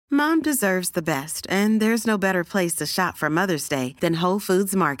Mom deserves the best, and there's no better place to shop for Mother's Day than Whole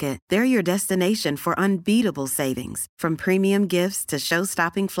Foods Market. They're your destination for unbeatable savings, from premium gifts to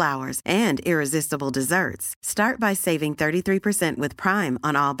show-stopping flowers and irresistible desserts. Start by saving 33% with Prime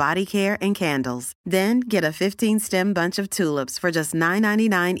on all body care and candles. Then get a 15-stem bunch of tulips for just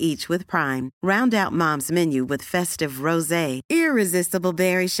 $9.99 each with Prime. Round out Mom's menu with festive rosé, irresistible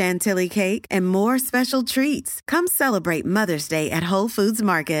berry chantilly cake, and more special treats. Come celebrate Mother's Day at Whole Foods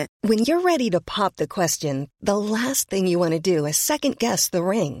Market. When you're ready to pop the question, the last thing you want to do is second-guess the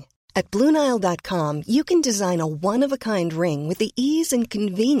ring. At BlueNile.com, you can design a one-of-a-kind ring with the ease and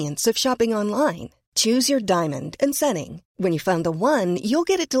convenience of shopping online. Choose your diamond and setting. When you find the one, you'll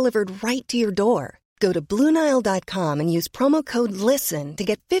get it delivered right to your door. Go to BlueNile.com and use promo code LISTEN to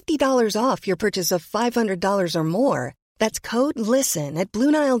get $50 off your purchase of $500 or more. That's code LISTEN at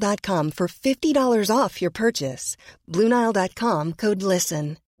BlueNile.com for $50 off your purchase. BlueNile.com, code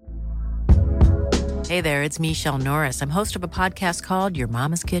LISTEN. Hey there, it's Michelle Norris. I'm host of a podcast called Your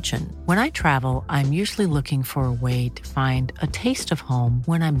Mama's Kitchen. When I travel, I'm usually looking for a way to find a taste of home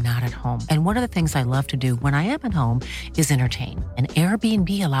when I'm not at home. And one of the things I love to do when I am at home is entertain. And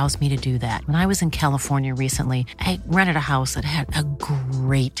Airbnb allows me to do that. When I was in California recently, I rented a house that had a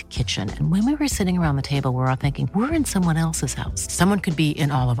great kitchen. And when we were sitting around the table, we're all thinking, we're in someone else's house. Someone could be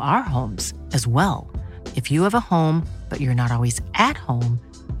in all of our homes as well. If you have a home, but you're not always at home,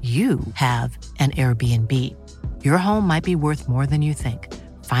 you have an Airbnb. Your home might be worth more than you think.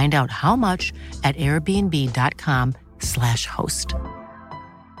 Find out how much at airbnb.com/host.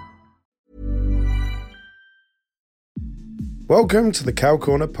 Welcome to the Cow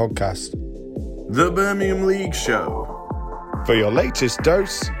Corner podcast, The Birmingham League Show. for your latest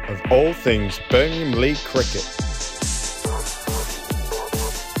dose of all things Birmingham League cricket.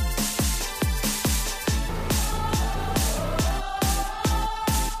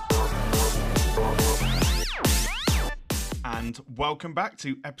 And welcome back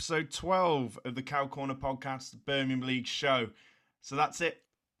to episode 12 of the Cow Corner podcast, Birmingham League Show. So that's it.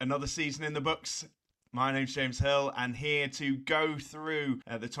 Another season in the books. My name's James Hill, and here to go through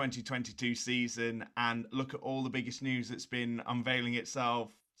the 2022 season and look at all the biggest news that's been unveiling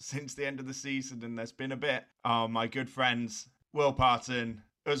itself since the end of the season, and there's been a bit, are my good friends, Will Parton,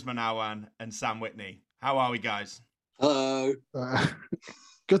 Usman Awan, and Sam Whitney. How are we, guys? Hello.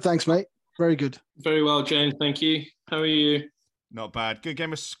 Good, thanks, mate. Very good. Very well, James. Thank you. How are you? Not bad. Good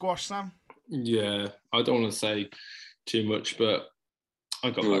game of squash, Sam? Yeah, I don't want to say too much, but I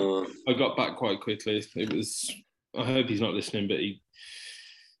got back quite quickly. It was. I hope he's not listening, but it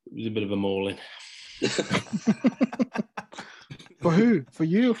was a bit of a mauling. For who? For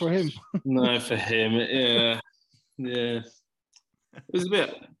you or for him? No, for him. Yeah. It was a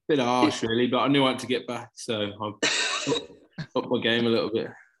bit harsh, really, but I knew I had to get back, so I upped my game a little bit.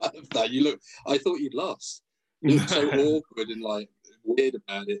 That you look. I thought you'd lost. You look so awkward and like weird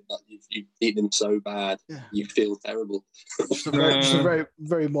about it. That you've beaten him so bad, you feel terrible. Just a very,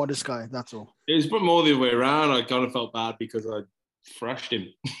 very modest guy. That's all. It was more the other way around. I kind of felt bad because I thrashed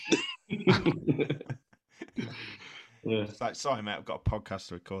him. Yeah. It's like, sorry, mate, I've got a podcast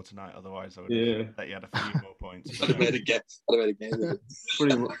to record tonight. Otherwise, I would have bet you had a few more points. I'd have made a guess. Pretty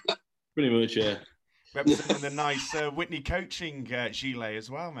much, yeah. Representing the nice Whitney coaching gilet as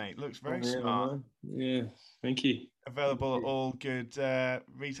well, mate. Looks very smart. Yeah, thank you. Available at all good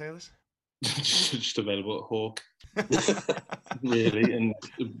retailers? Just available at Hawk. Really, and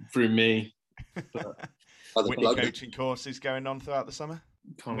through me. Whitney coaching courses going on throughout the summer?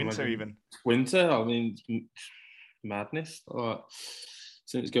 Winter even? Winter, I mean, madness.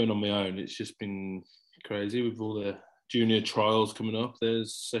 Since going on my own, it's just been crazy with all the junior trials coming up.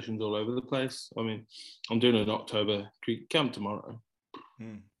 There's sessions all over the place. I mean, I'm doing an October cricket camp tomorrow.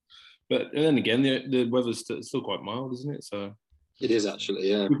 But then again, the weather's still quite mild, isn't it? So it is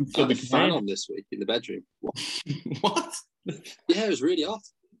actually, yeah. I had a fan on this week in the bedroom. What? Yeah, it was really hot.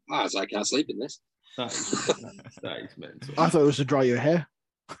 I was like, I can't sleep in this. That is mental. I thought it was to dry your hair.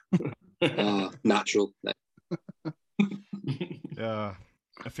 Natural.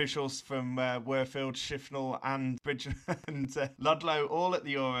 Officials from Worfield, Shifnal and Bridge and Ludlow all at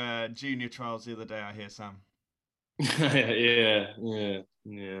your junior trials the other day, I hear, Sam. Yeah.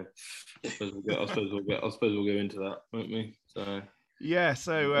 I suppose we'll go into that, won't we? So yeah,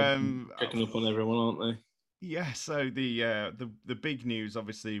 so checking up on everyone, aren't they? Yeah. So the big news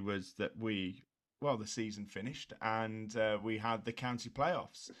obviously was that the season finished and we had the county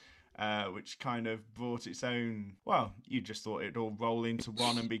playoffs. Which kind of brought its own. Well, you just thought it'd all roll into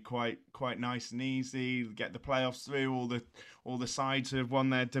one and be quite nice and easy. Get the playoffs through. All the sides have won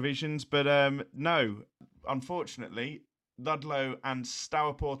their divisions, but no. Unfortunately, Ludlow and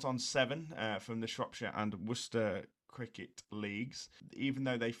Stourport on 7 from the Shropshire and Worcester Cricket Leagues. Even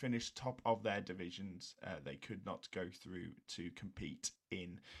though they finished top of their divisions, they could not go through to compete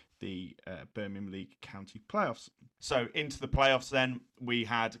in the Birmingham League County Playoffs. So into the playoffs then, we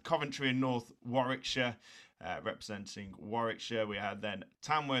had Coventry and North Warwickshire representing Warwickshire. We had then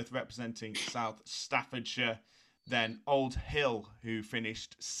Tamworth representing South Staffordshire. Then Old Hill, who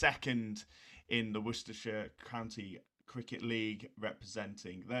finished second in the Worcestershire County Cricket League,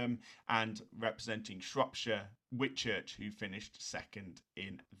 representing them, and representing Shropshire, Whitchurch, who finished second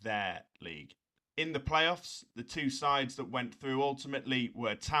in their league. In the playoffs, the two sides that went through ultimately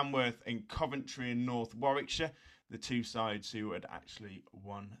were Tamworth and Coventry and North Warwickshire, the two sides who had actually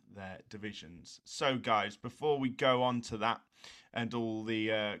won their divisions. So, guys, before we go on to that and all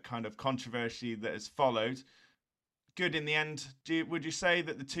the kind of controversy that has followed, good in the end. Would you say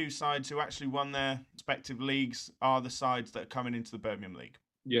that the two sides who actually won their respective leagues are the sides that are coming into the Birmingham League?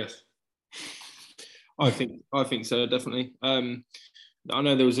 Yes, I think so, definitely. I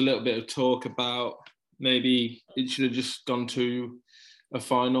know there was a little bit of talk about maybe it should have just gone to a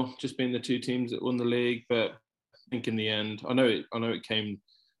final, just being the two teams that won the league. But I think in the end, I know it came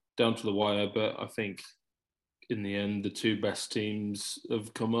down to the wire, but I think in the end the two best teams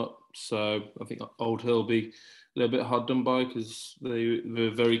have come up. So I think Old Hill will be a little bit hard done by because they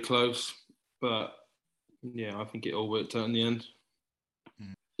were very close. But yeah, I think it all worked out in the end.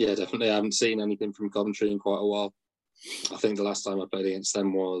 Yeah, definitely. I haven't seen anything from Coventry in quite a while. I think the last time I played against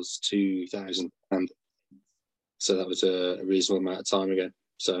them was 2000, and so that was a reasonable amount of time ago.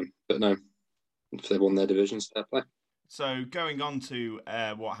 So, but no, if they won their divisions, fair play. So going on to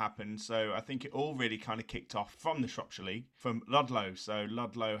what happened, so I think it all really kind of kicked off from the Shropshire League, from Ludlow. So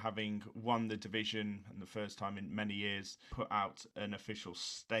Ludlow, having won the division and the first time in many years, put out an official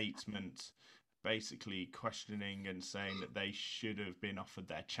statement basically questioning and saying that they should have been offered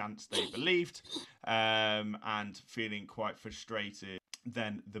their chance, they believed, and feeling quite frustrated.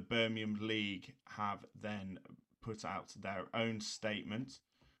 Then the Birmingham League have then put out their own statement,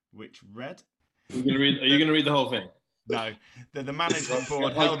 which read... Are you going to read the whole thing? No, the management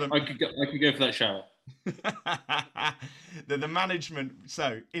board held them. I could go for that shower. The management.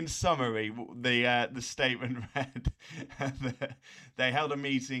 So, in summary, the statement read: they held a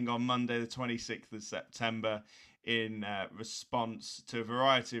meeting on Monday, the 26th of September, in response to a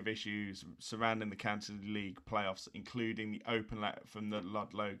variety of issues surrounding the County League playoffs, including the open letter from the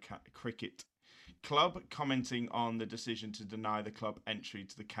Ludlow Cricket Club commenting on the decision to deny the club entry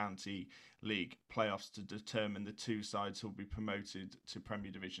to the County League playoffs to determine the two sides who will be promoted to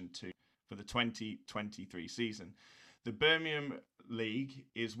Premier Division 2 for the 2023 season. The Birmingham League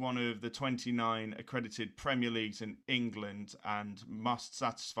is one of the 29 accredited Premier Leagues in England and must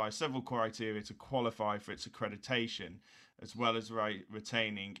satisfy several criteria to qualify for its accreditation, as well as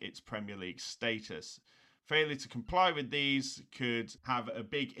retaining its Premier League status. Failure to comply with these could have a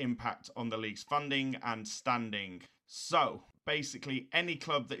big impact on the league's funding and standing. So, basically, any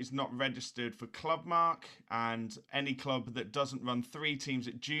club that is not registered for Clubmark and any club that doesn't run 3 teams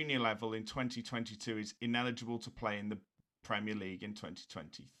at junior level in 2022 is ineligible to play in the Premier League in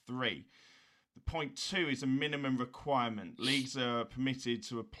 2023. The point 2 is a minimum requirement. Leagues are permitted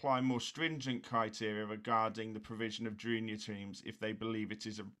to apply more stringent criteria regarding the provision of junior teams if they believe it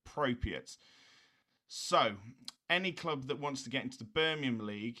is appropriate. So, any club that wants to get into the Birmingham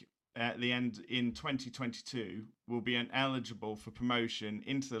League at the end in 2022 will be ineligible for promotion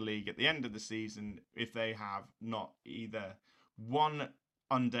into the league at the end of the season if they have not either one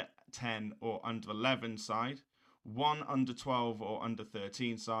under 10 or under 11 side, one under 12 or under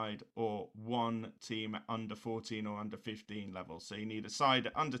 13 side, or one team under 14 or under 15 level. So you need a side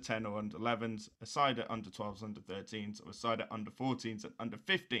at under 10 or under 11s, a side at under 12s, under 13s, or a side at under 14s and under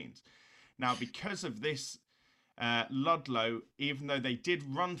 15s. Now, because of this, Ludlow, even though they did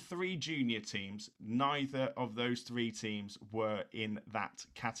run 3 junior teams, neither of those 3 teams were in that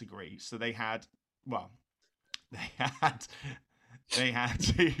category. So they had one under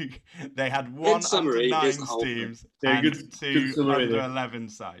 9s teams and 2 under 11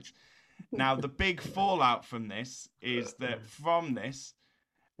 sides. Now, the big fallout from this is that from this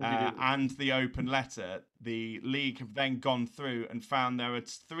and the open letter, the league have then gone through and found there are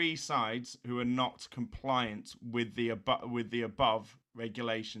 3 sides who are not compliant with the above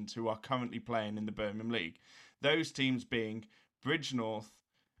regulations who are currently playing in the Birmingham League. Those teams being Bridgnorth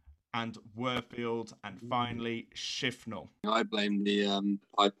and Worfield and finally Shifnal. I blame the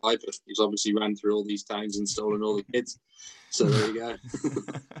Pied Piper. He's obviously ran through all these towns and stolen all the kids. So there you go.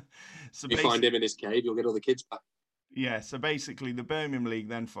 So you find him in his cave, you'll get all the kids back. Yeah, so basically the Birmingham League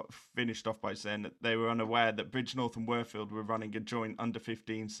then finished off by saying that they were unaware that Bridgnorth and Worfield were running a joint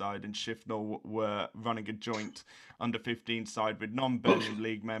under-15 side and Shifnal were running a joint under-15 side with non-Birmingham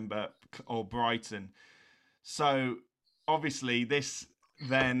League member or Brighton. So obviously this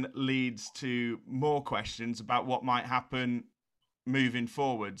then leads to more questions about what might happen moving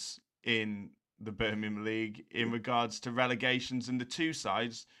forwards in the Birmingham League in regards to relegations and the two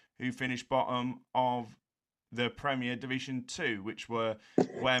sides who finished bottom of the Premier Division 2, which were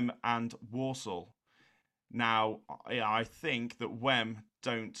Wem and Walsall. Now, I think that Wem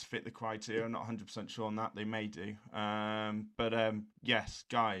don't fit the criteria. I'm not 100% sure on that. They may do. But yes,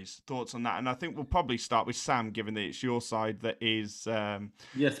 guys, thoughts on that? And I think we'll probably start with Sam, given that it's your side that is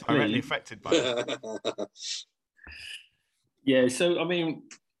directly affected by it. Yeah, so, I mean,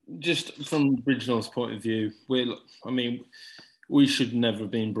 just from Bridgnorth's point of view, we should never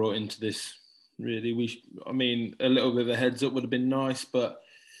have been brought into this. Really, a little bit of a heads up would have been nice, but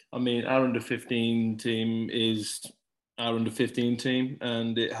I mean, our under-15 team is our under-15 team,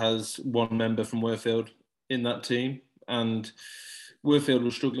 and it has one member from Worfield in that team, and Worfield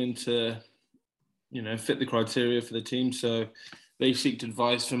was struggling to, fit the criteria for the team, so they sought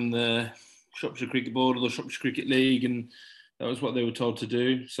advice from the Shropshire Cricket Board or the Shropshire Cricket League, and that was what they were told to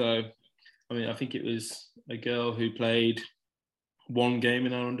do. So, I mean, I think it was a girl who played one game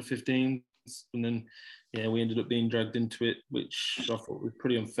in our under-15s. And then, we ended up being dragged into it, which I thought was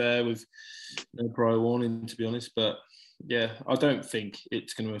pretty unfair with no prior warning, to be honest. But, I don't think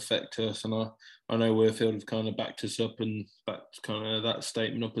it's going to affect us. And I know Worfield have kind of backed us up and backed kind of that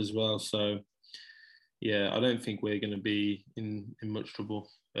statement up as well. So, I don't think we're going to be in much trouble.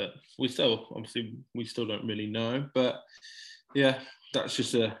 But we still don't really know. But, that's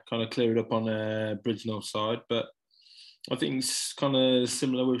just to kind of clear it up on Bridgnorth's side. But I think it's kind of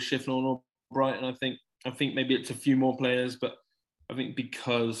similar with Shifnal or Brighton. I think maybe it's a few more players, but I think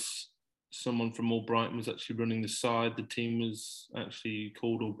because someone from All Brighton was actually running the side, the team was actually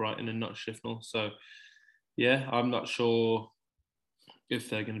called All Brighton and not Shifnal. So, I'm not sure if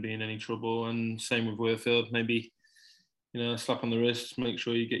they're going to be in any trouble. And same with Worfield, maybe, a slap on the wrist, make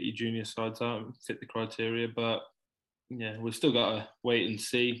sure you get your junior sides out and fit the criteria. But, we've still got to wait and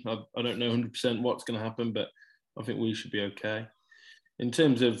see. I don't know 100% what's going to happen, but I think we should be okay. In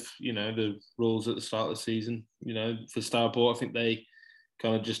terms of, the rules at the start of the season, for Stourport, I think they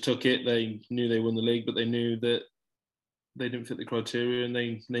kind of just took it. They knew they won the league, but they knew that they didn't fit the criteria, and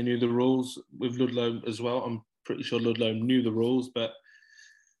they knew the rules with Ludlow as well. I'm pretty sure Ludlow knew the rules, but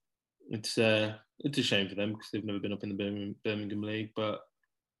it's a shame for them because they've never been up in the Birmingham League. But,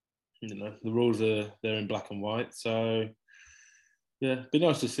 the rules are there in black and white. So, it'd be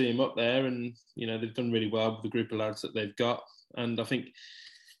nice to see him up there, and they've done really well with the group of lads that they've got. And I think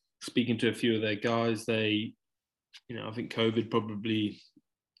speaking to a few of their guys, I think COVID probably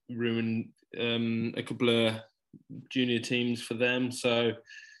ruined a couple of junior teams for them. So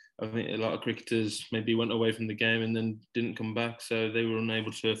I think a lot of cricketers maybe went away from the game and then didn't come back, so they were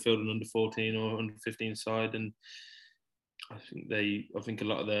unable to field an under-14 or under-15 side. And I think a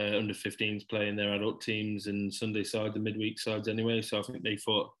lot of their under-15s play in their adult teams and Sunday sides and midweek sides anyway. So I think they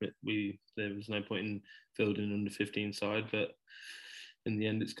thought that there was no point in fielding an under-15 side, but in the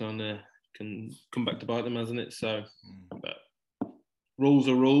end, it's kind of can come back to bite them, hasn't it? So, but rules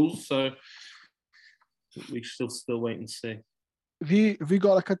are rules. So we still wait and see. Have you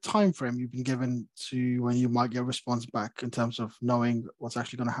got like a time frame you've been given to when you might get a response back in terms of knowing what's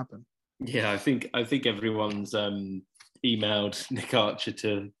actually going to happen? Yeah, I think everyone's emailed Nick Archer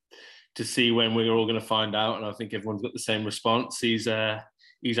to see when we're all going to find out, and I think everyone's got the same response. He's out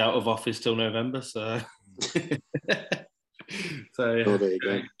of office till November, so. So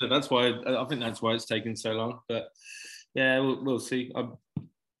that's why I think that's why it's taken so long. But we'll see. I'm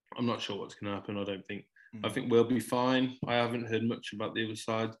not sure what's going to happen. I don't think. I think we'll be fine. I haven't heard much about the other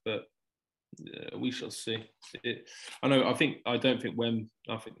side, but we shall see. I don't think Wem.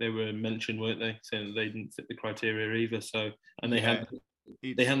 I think they were mentioned, weren't they, saying that they didn't fit the criteria either. So they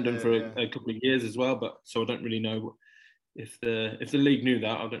hadn't done for a couple of years as well. But so I don't really know if the league knew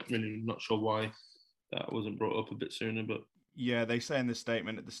that. Not sure why that wasn't brought up a bit sooner, but. Yeah, they say in the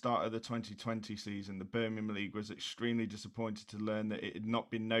statement at the start of the 2020 season, the Birmingham League was extremely disappointed to learn that it had not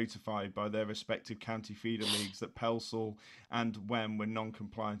been notified by their respective county feeder leagues that Pelsall and Wem were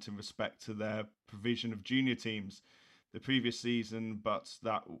non-compliant in respect to their provision of junior teams the previous season, but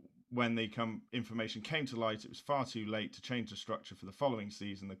that when information came to light, it was far too late to change the structure for the following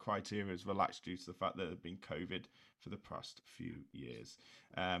season. The criteria is relaxed due to the fact that there had been COVID for the past few years.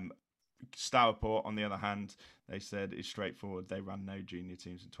 Stourport, on the other hand, they said is straightforward. They ran no junior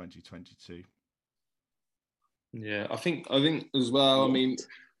teams in 2022. Yeah, I think as well. I mean,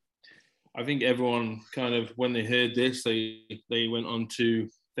 I think everyone kind of, when they heard this, they went on to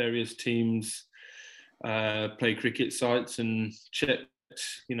various teams, play cricket sites and checked,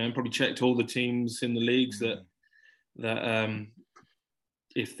 probably checked all the teams in the leagues that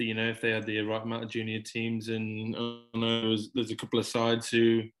if they had the right amount of junior teams. And I know there's a couple of sides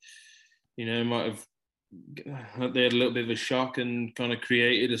who, might have, they had a little bit of a shock and kind of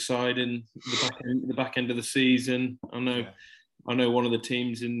created a side in the back end of the season. I know one of the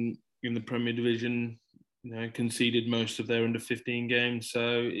teams in the Premier Division, conceded most of their under 15 games.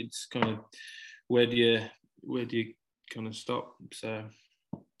 So it's kind of, where do you kind of stop? So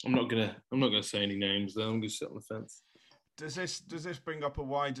I'm not gonna say any names though. I'm gonna sit on the fence. Does this bring up a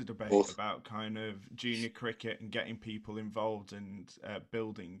wider debate about kind of junior cricket and getting people involved and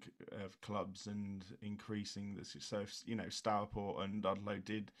building of clubs and increasing this? So Stourport and Ludlow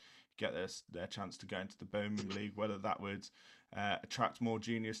did get their chance to go into the Birmingham League. Whether that would attract more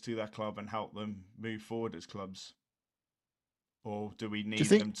juniors to their club and help them move forward as clubs, or do we need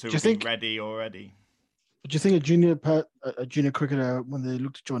them to be ready already? Do you think a junior cricketer, when they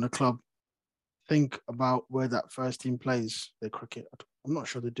look to join a club, think about where that first team plays their cricket? I'm not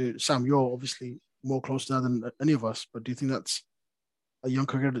sure they do. Sam, you're obviously more close to that than any of us, but do you think that's a young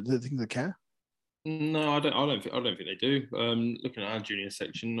cricketer? Do you think they care? No, I don't think they do. Looking at our junior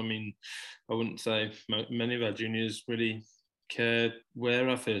section, I mean, I wouldn't say many of our juniors really care where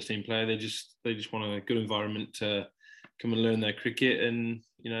our first team play. They just want a good environment to come and learn their cricket, and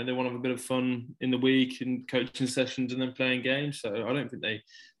they want to have a bit of fun in the week and coaching sessions and then playing games. So I don't think they're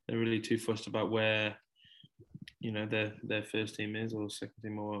really too fussed about where their first team is, or second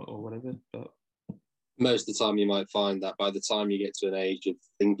team, or whatever. But most of the time you might find that by the time you get to an age of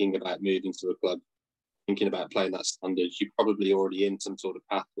thinking about moving to a club, thinking about playing that standard, you're probably already in some sort of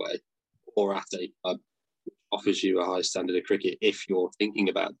pathway or at a club which offers you a high standard of cricket if you're thinking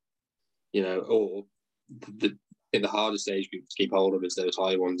about, or the hardest age group to keep hold of is those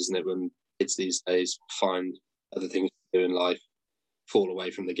high ones, isn't it? When kids these days find other things to do in life, fall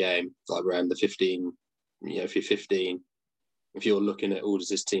away from the game, like around the 15, if you're 15, if you're looking at, does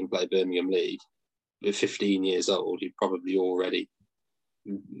this team play Birmingham League? At 15 years old, you've probably already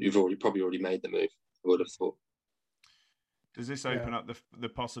made the move, I would have thought. Does this open up the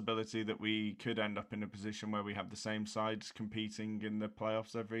possibility that we could end up in a position where we have the same sides competing in the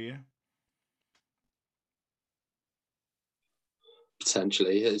playoffs every year?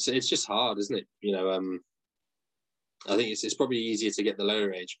 Potentially. It's just hard, isn't it? I think it's probably easier to get the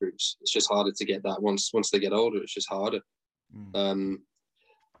lower age groups. It's just harder to get that once they get older. It's just harder.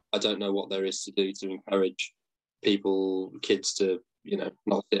 I don't know what there is to do to encourage kids to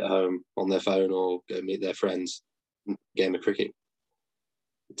not sit at home on their phone or go meet their friends and game of cricket.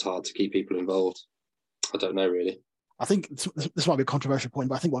 It's hard to keep people involved. I don't know really. I think this might be a controversial point,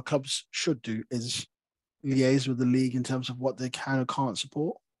 but I think what clubs should do is liaise with the league in terms of what they can or can't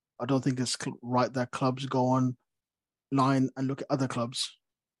support. I don't think it's right that clubs go online and look at other clubs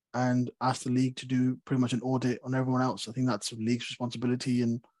and ask the league to do pretty much an audit on everyone else. I think that's the league's responsibility,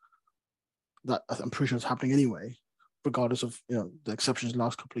 and that I'm pretty sure it's happening anyway, regardless of the exceptions the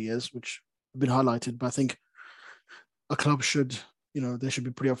last couple of years, which have been highlighted. But I think a club should, they should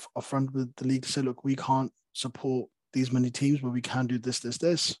be pretty upfront with the league to say, look, we can't support these many teams, but we can do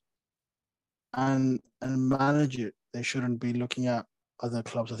this. And manage it. They shouldn't be looking at other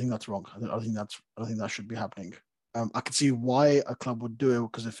clubs. I think that's wrong. I don't think that should be happening. I can see why a club would do it,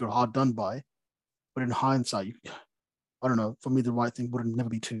 because if you're hard done by, but in hindsight, I don't know. For me, the right thing would never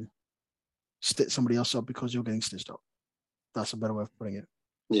be to stitch somebody else up because you're getting stitched up. That's a better way of putting it.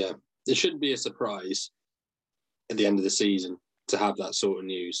 Yeah, it shouldn't be a surprise at the end of the season to have that sort of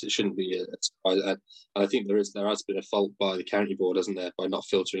news. It shouldn't be a surprise. And I think there has been a fault by the county board, hasn't there, by not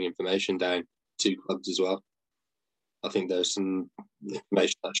filtering information down to clubs as well. I think there's some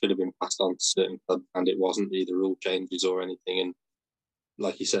information that should have been passed on to certain clubs, and it wasn't, either rule changes or anything. And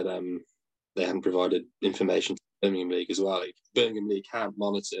like you said, they haven't provided information to the Birmingham League as well. Like, Birmingham League can't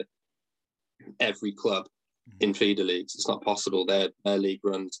monitor every club in feeder leagues. It's not possible. Their league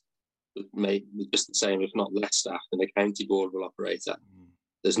runs with just the same, if not less staff than the county board will operate at.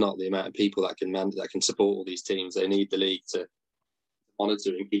 There's not the amount of people that can support all these teams. They need the league to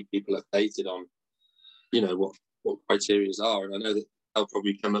monitor and keep people updated on, what criteria are. And I know that they'll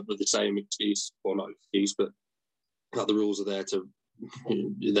probably come up with the same excuse, or not excuse, but that the rules are there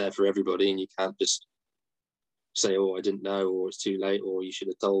for everybody, and you can't just say, "Oh, I didn't know," or "It's too late," or "You should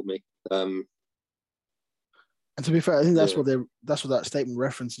have told me." And to be fair, I think that's what that statement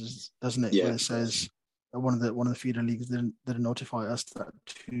references, doesn't it? Yeah. Where it says one of the feeder leagues didn't notify us that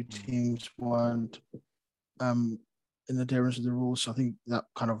two teams weren't in adherence to the rules. So I think that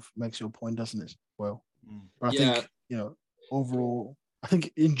kind of makes your point, doesn't it? Well, but I think overall, I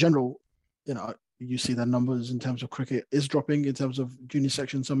think in general, you see that numbers in terms of cricket is dropping in terms of junior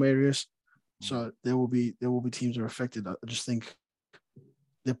section in some areas. So there will be teams that are affected. I just think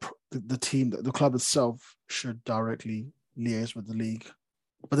the team, the club itself, should directly liaise with the league.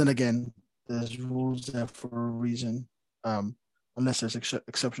 But then again, there's rules there for a reason. Unless there's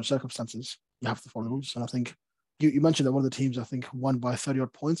exceptional circumstances, you have to follow the rules. And I think you mentioned that one of the teams, I think, won by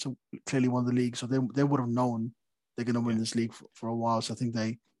 30-odd points, so clearly won the league. So they would have known they're going to win this league for a while. So I think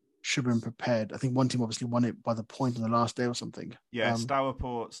they should have been prepared. I think one team obviously won it by the point on the last day or something. Yeah,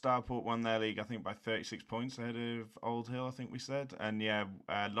 Stourport won their league, I think, by 36 points ahead of Old Hill, I think we said. And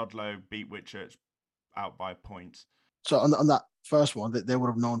Ludlow beat Whitchurch out by points. So on that first one, they would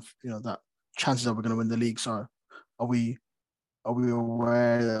have known, that chances that we're going to win the league. So are we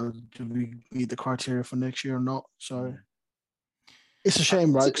aware? Do we meet the criteria for next year or not? So it's a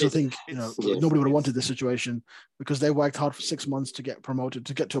shame, right? Because I think nobody would have wanted this situation because they worked hard for 6 months to get promoted,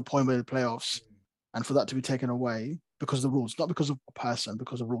 to get to a point where the playoffs, and for that to be taken away because of the rules, not because of a person,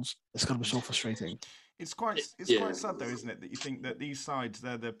 because of rules. It's going to be so frustrating. It's quite sad though, isn't it, that you think that these sides,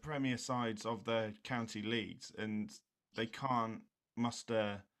 they're the premier sides of the county leagues, and they can't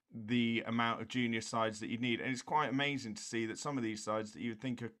muster the amount of junior sides that you need. And it's quite amazing to see that some of these sides that you would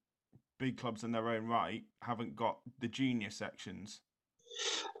think are big clubs in their own right haven't got the junior sections.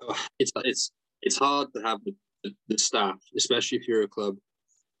 It's hard to have the staff, especially if you're a club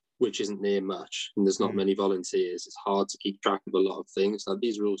which isn't near much and there's not many volunteers. It's hard to keep track of a lot of things. Now,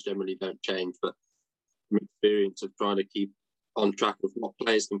 these rules generally don't change, but from experience of trying to keep on track of what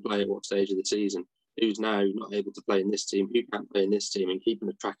players can play at what stage of the season, who's now not able to play in this team, who can't play in this team, and keeping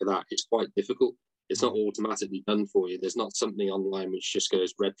a track of that, it's quite difficult. It's not automatically done for you. There's not something online which just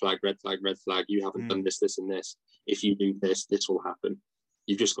goes red flag, red flag, red flag. You haven't done this, this, and this. If you do this, this will happen.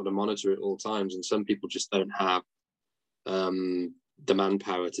 You've just got to monitor it all times, and some people just don't have the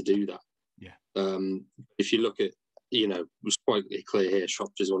manpower to do that. Yeah. If you look at, it's quite clear here,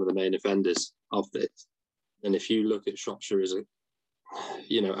 Shropshire is one of the main offenders of this. And if you look at Shropshire as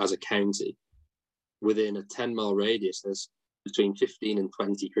a county, within a 10-mile radius, there's between 15 and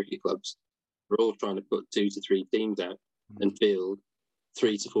 20 cricket clubs. We're all trying to put 2 to 3 teams out and field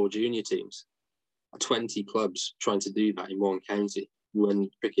 3 to 4 junior teams. 20 clubs trying to do that in one county when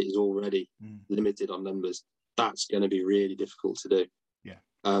cricket is already limited on numbers. That's going to be really difficult to do. Yeah.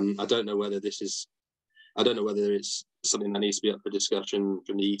 I don't know whether it's something that needs to be up for discussion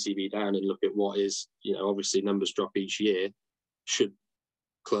from the ECB down and look at what is, obviously numbers drop each year. Should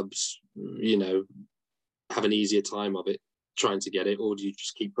clubs, have an easier time of it, trying to get it, or do you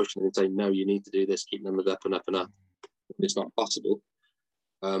just keep pushing and say, no, you need to do this, keep numbers up and up and up? It's not possible.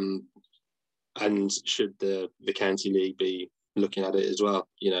 And should the county league be looking at it as well,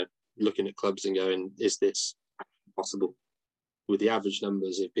 looking at clubs and going, is this possible? With the average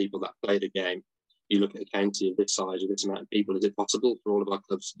numbers of people that play the game, you look at a county of this size, with this amount of people, is it possible for all of our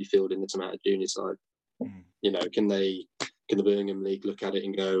clubs to be filled in this amount of junior side? Can the Birmingham League look at it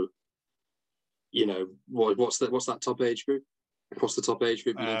and go, what's that top age group? What's the top age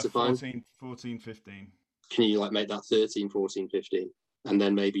group you need to find? 14, 15. Can you make that 13, 14, 15? And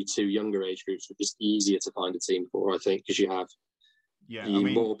then maybe 2 younger age groups, which is easier to find a team for, I think, because you have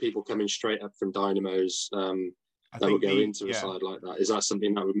more people coming straight up from Dynamos that will go into a side like that. Is that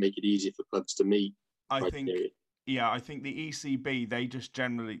something that would make it easier for clubs to meet? I think the ECB, they just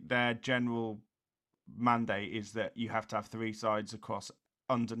their general mandate is that you have to have 3 sides across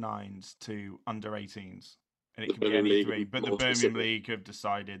under 9s to under 18s, and it can be any 3. But the Birmingham League have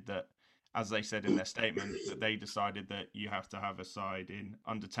decided that, as they said in their statement, that they decided that you have to have a side in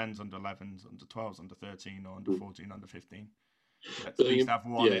under 10s, under 11s, under 12s, under 13, or under 14, under 15. At least have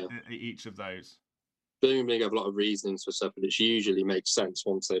one at each of those. Birmingham League have a lot of reasonings for stuff, and it usually makes sense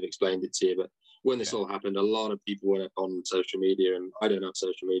once they've explained it to you. But when this all happened, a lot of people went up on social media, and I don't have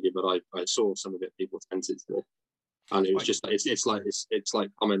social media, but I saw some of it. People sent it to me, and it was just it's like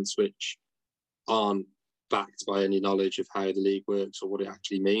comments which aren't backed by any knowledge of how the league works or what it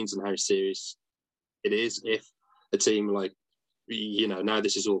actually means and how serious it is. If a team like, now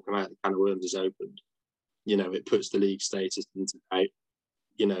this has all come out, the can of worms is opened, it puts the league status into out.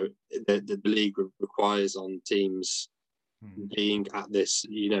 The league requires on teams being at this,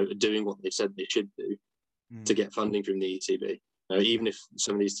 doing what they said they should do to get funding from the ECB. Even if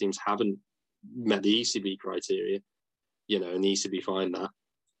some of these teams haven't met the ECB criteria, and the ECB find that,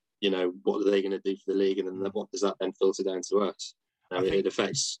 what are they going to do for the league, and then what does that then filter down to us? It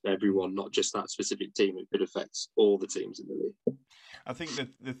affects everyone, not just that specific team. It could affect all the teams in the league. I think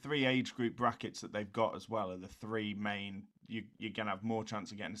the 3 age group brackets that they've got as well are the 3 main. You're going to have more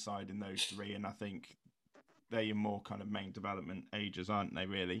chance of getting a side in those 3, and I think they're your more kind of main development ages, aren't they?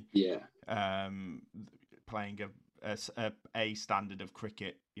 Really? Yeah. Playing a standard of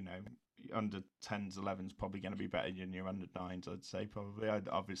cricket, under 10s, 11s probably going to be better than your under 9s. I'd say probably.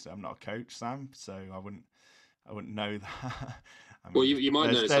 Obviously, I'm not a coach, Sam, so I wouldn't know that. I mean, well, you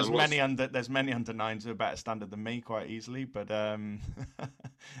might know. There's many under 9s who are better standard than me quite easily, but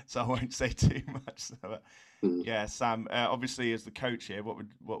so I won't say too much. So, yeah, Sam. Obviously, as the coach here,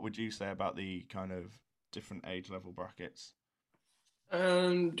 what would you say about the kind of different age level brackets?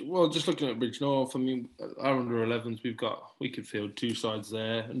 And well, just looking at Bridge North, I mean, our under 11s, we could field 2 sides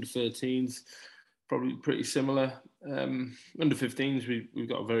there. Under 13s, probably pretty similar. Under 15s, we've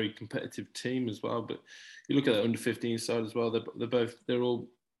got a very competitive team as well. But you look at the under 15 side as well; they're all,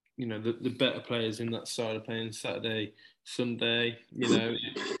 the better players in that side are playing Saturday, Sunday.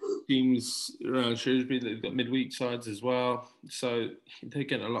 Teams around Shrewsbury, they've got midweek sides as well, so they're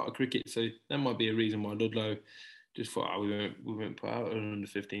getting a lot of cricket. So that might be a reason why Ludlow just thought, we won't put out an under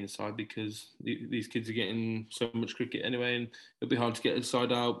 15 side, because these kids are getting so much cricket anyway, and it'll be hard to get a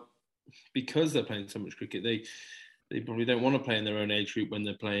side out because they're playing so much cricket. They probably don't want to play in their own age group when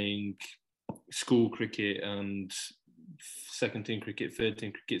they're playing school cricket and second team cricket, third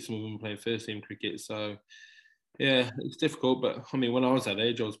team cricket. Some of them playing first team cricket. So yeah, it's difficult. But I mean, when I was that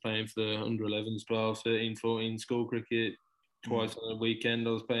age, I was playing for the under 11s, 12, 13, 14 school cricket twice on a weekend.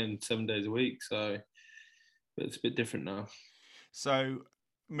 I was playing 7 days a week. So but it's a bit different now. So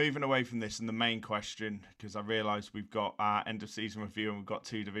moving away from this, and the main question, because I realise we've got our end of season review and we've got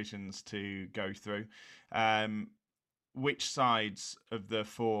 2 divisions to go through. Which sides of the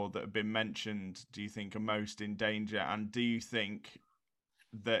 4 that have been mentioned do you think are most in danger? And do you think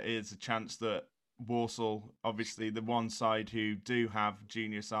there is a chance that Walsall, obviously the one side who do have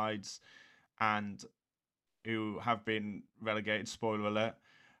junior sides and who have been relegated, spoiler alert,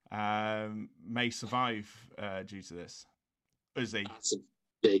 may survive due to this? Uzi? That's a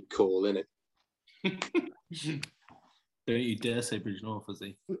big call, isn't it? Don't you dare say Bridge North,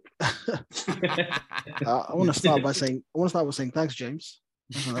 Uzi. I want to start by saying thanks, James.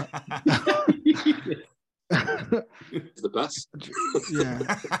 The best. Yeah.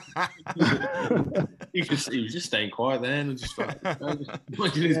 he was just staying quiet there and just like, could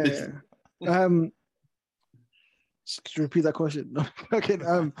you repeat that question? No. Okay.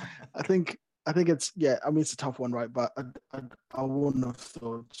 I think it's it's a tough one, right? But I wouldn't have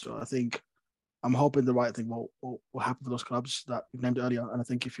thought so. I think I'm hoping the right thing will happen for those clubs that we've named earlier. And I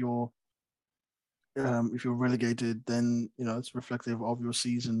think if you're relegated, then it's reflective of your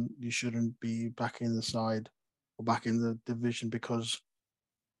season. You shouldn't be back in the side or back in the division because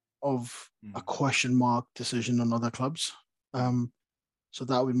of a question mark decision on other clubs. So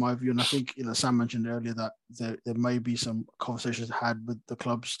that would be my view. And I think Sam mentioned earlier that there may be some conversations had with the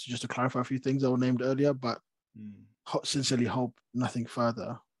clubs just to clarify a few things that were named earlier, but sincerely hope nothing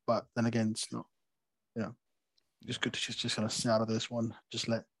further. But then again, it's not, just good to just kind of stay out of this one. Just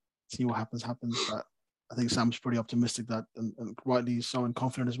see what happens. But I think Sam's pretty optimistic that, and rightly so, and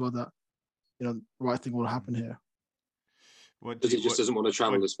confident as well that, the right thing will happen here. Because he just doesn't want to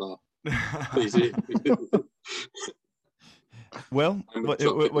travel as far. Will, what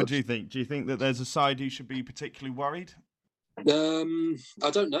do you think? Do you think that there's a side who should be particularly worried? I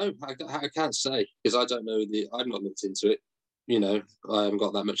don't know. I can't say because I don't know. I've not looked into it. I haven't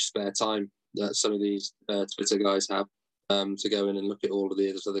got that much spare time that some of these Twitter guys have to go in and look at all of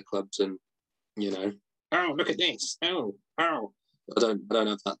the other clubs and oh, look at this, oh. I don't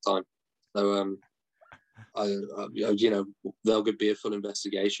have that time. So there'll be a full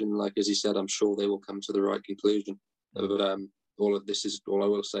investigation. Like as he said, I'm sure they will come to the right conclusion. But all I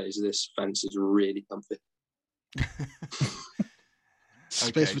will say is this fence is really comfy.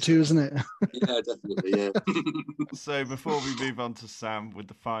 Space for 2, isn't it? Yeah, definitely. Yeah. So before we move on to Sam with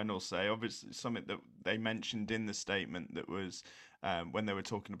the final say, obviously something that they mentioned in the statement that was when they were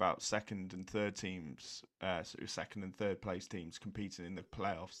talking about second and third teams, second and third place teams competing in the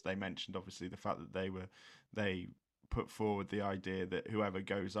playoffs. They mentioned obviously the fact that they put forward the idea that whoever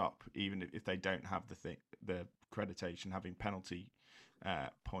goes up, even if they don't have the accreditation, having penalty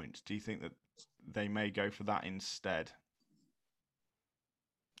points. Do you think that they may go for that instead?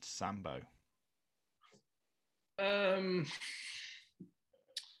 Sambo. I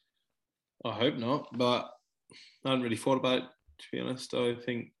hope not, but I haven't really thought about it, to be honest. I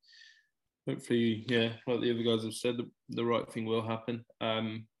think hopefully, like the other guys have said, the right thing will happen.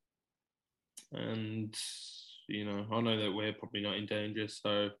 And you know, I know that we're probably not in danger.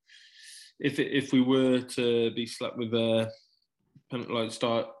 So if we were to be slapped with a penalty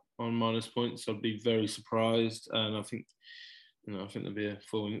start on minus points, I'd be very surprised. And I think, you know, I think there'll be a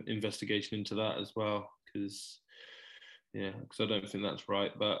full investigation into that as well, because I don't think that's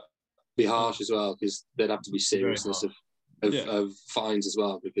right. But be harsh as well, because there'd have to be seriousness of fines as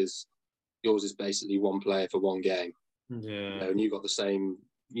well, because yours is basically one player for one game. Yeah. You know, and you've got the same,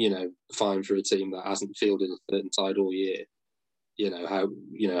 you know, fine for a team that hasn't fielded a certain side all year. How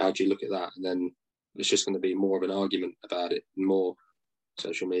do you look at that? And then it's just going to be more of an argument about it, more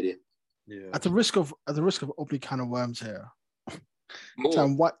social media. Yeah. At the risk of opening kind of worms here,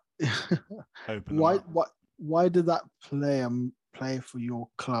 Sam, why did that player play for your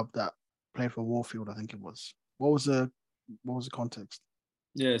club that played for Warfield? I think it was. What was the context?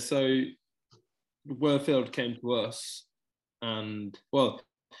 Yeah, so Warfield came to us, and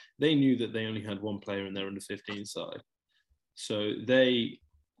they knew that they only had one player in their under 15 side, so they,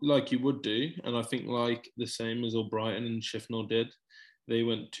 like you would do, and I think like the same as Albrighton and Shifnal did, they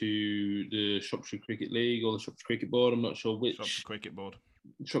went to the Shropshire Cricket League or the Shropshire Cricket Board, I'm not sure which. Shropshire Cricket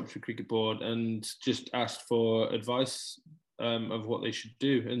Board, and just asked for advice of what they should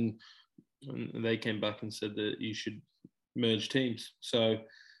do, and they came back and said that you should merge teams. So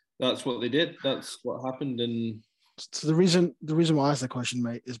that's what they did. That's what happened. And so the reason why I asked that question,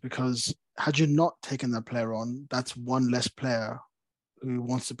 mate, is because had you not taken that player on, that's one less player who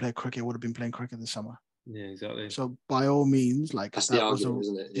wants to play cricket would have been playing cricket this summer. Yeah, exactly. So by all means, like that's the argument,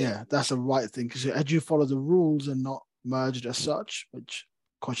 isn't it? Yeah, that's the right thing, because had you followed the rules and not merged as such, which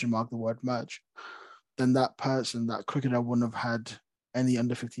question mark the word merge, then that cricketer wouldn't have had any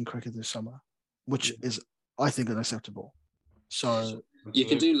under 15 cricket this summer, which is, I think, unacceptable. So you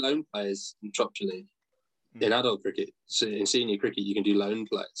can do loan players in Shropshire League. In adult cricket, so in senior cricket, you can do loan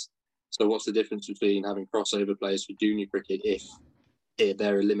players. So what's the difference between having crossover players for junior cricket if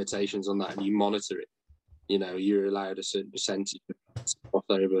there are limitations on that and you monitor it? You know, you're allowed a certain percentage of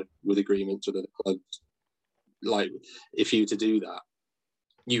crossover with agreements with other clubs. Like, if you were to do that,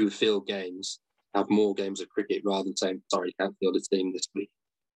 you would field games, have more games of cricket rather than saying, sorry, you can't field a team this week.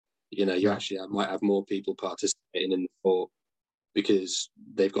 You know, you actually might have more people participating in the sport because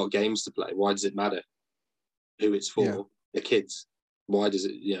they've got games to play. Why does it matter who it's for? Yeah. The kids. Why does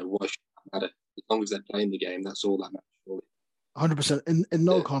it, why should it matter? As long as they're playing the game, that's all that matters. 100%. In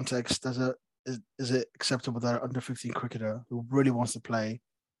no context is it acceptable that an under 15 cricketer who really wants to play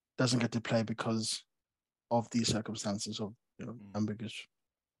doesn't get to play because of these circumstances of ambiguous.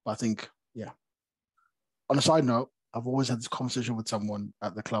 But I think, on a side note, I've always had this conversation with someone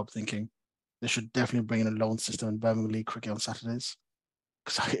at the club thinking they should definitely bring in a loan system in Birmingham League cricket on Saturdays.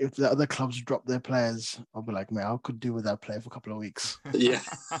 Because if the other clubs drop their players, I'll be like, man, I could do with that player for a couple of weeks. Yeah.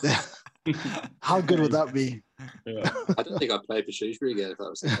 How good would that be? Yeah. I don't think I'd play for Shrewsbury again if that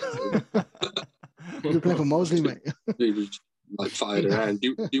was You're playing for Moseley, mate. He was like fired around.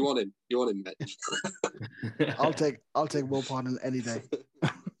 Do you want him? You want him, mate? I'll take Will Pardon any day.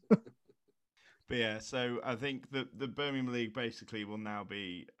 But yeah, so I think the Birmingham League basically will now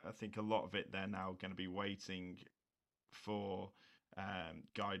be, I think a lot of it they're now going to be waiting for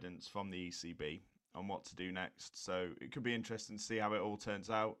guidance from the ECB on what to do next. So it could be interesting to see how it all turns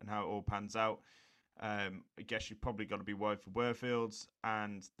out and how it all pans out. I guess you've probably got to be worried for Worfields,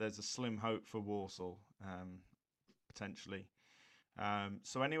 and there's a slim hope for Walsall, potentially.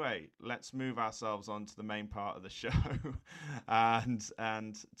 So anyway, let's move ourselves on to the main part of the show and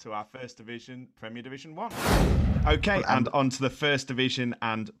to our First Division, Premier Division 1. Okay, and on to the First Division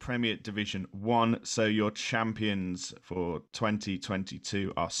and Premier Division 1. So your champions for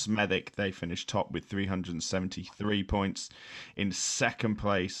 2022 are Smethwick. They finished top with 373 points. In second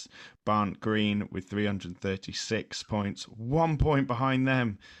place, Barnet Green with 336 points. 1 point behind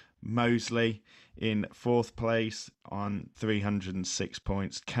them, Moseley. In fourth place on 306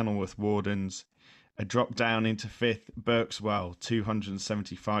 points, Kenilworth Wardens. A drop down into fifth, Berkswell,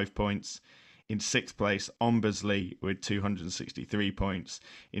 275 points. In sixth place, Ombersley with 263 points.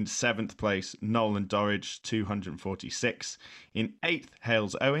 In seventh place, Nolan Dorridge, 246. In eighth,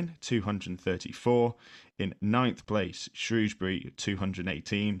 Hales Owen, 234. In ninth place, Shrewsbury,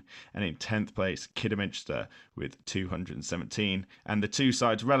 218. And in 10th place, Kidderminster with 217. And the two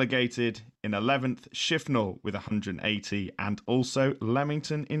sides relegated in 11th, Shifnal with 180. And also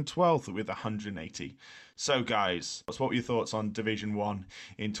Leamington in 12th with 180. So, guys, what were your thoughts on Division 1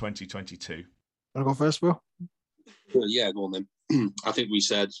 in 2022? Want to go first, Will? Well, yeah, go on then. I think we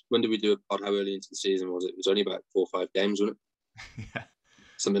said, when did we do a pod? How early into the season was it? It was only about 4 or 5 games, wasn't it? Yeah.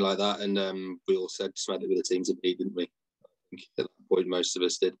 Something like that. And we all said Smethwick with the team to beat, didn't we? I think at that point most of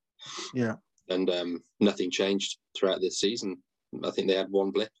us did. Yeah. and nothing changed throughout this season. I think they had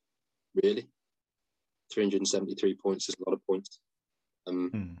one blip, really. 373 points is a lot of points.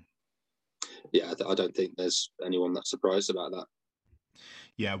 Yeah, I don't think there's anyone that's surprised about that.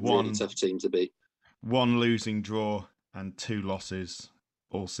 Yeah, really tough team to beat. 1 losing draw and 2 losses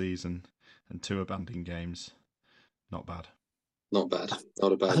all season, and 2 abandoned games. Not bad. Not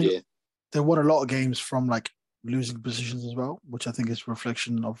a bad year. They won a lot of games from like losing positions as well, which I think is a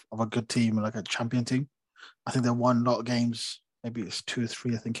reflection of a good team, like a champion team. I think they won a lot of games. Maybe it's 2 or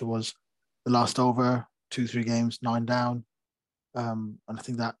 3. I think it was the last over 2-3 games, 9 down. And I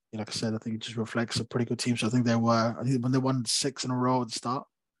think that, like I said, I think it just reflects a pretty good team. So I think when they won 6 in a row at the start,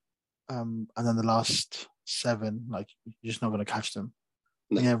 and then the last 7, like you're just not going to catch them.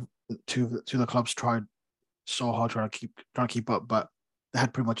 No. Yeah, two of the clubs tried so hard trying to keep up, but they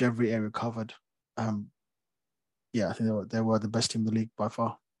had pretty much every area covered. Yeah, I think they were the best team in the league by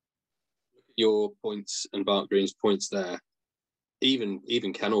far. Your points and Bart Green's points there, even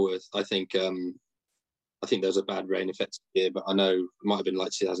Kenilworth, I think there's a bad rain effect here, but I know it might have been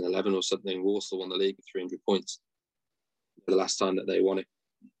like 2011 or something. Walsall won the league with 300 points the last time that they won it.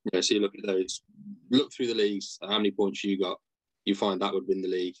 So you look at those, look through the leagues, how many points you got, you find that would win the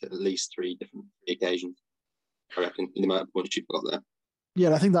league at least 3 different occasions, I reckon, in the amount of points you've got there.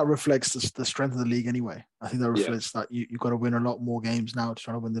 Yeah, I think that reflects the strength of the league anyway. I think that reflects that you've got to win a lot more games now to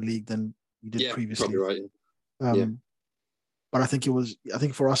try to win the league than you did previously. Probably right. But I think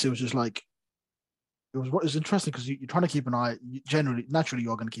for us, it was just like, it was interesting because you're trying to keep an eye. Naturally,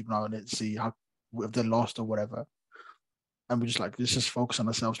 you're going to keep an eye on it, see if they're lost or whatever. And we're just like, let's just focus on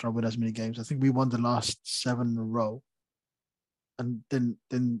ourselves, trying to win as many games. I think we won the last 7 in a row, and didn't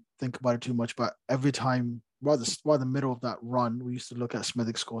think about it too much. But every time, right the middle of that run, we used to look at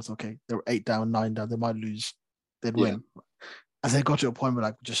Smithwick's scores. Okay, they were 8 down, 9 down. They might lose, they'd win. And they got to a point where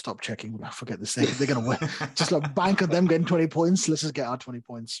like, just stop checking. Like, forget this thing. They're gonna win. Just like bank on them getting 20 points. Let's just get our 20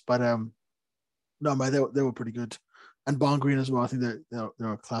 points. But no, man, they were pretty good. And Barn Green as well. I think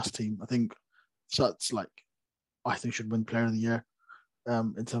they're a class team. I think Suts I think should win Player of the Year.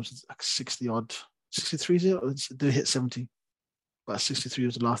 In terms of like 60 odd, 63 did hit 70, but 63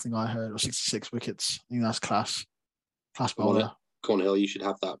 was the last thing I heard, or 66 wickets. I think that's class bowler. Cornhill, you should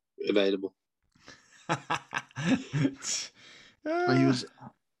have that available. But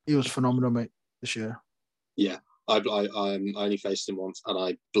he was phenomenal, mate, this year. Yeah, I only faced him once and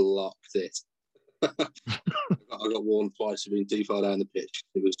I blocked it. I got warned twice for being too far down the pitch.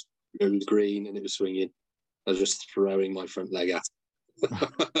 It was green and it was swinging. I was just throwing my front leg at it.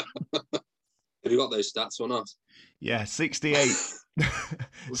 Have you got those stats or not? Yeah, 68.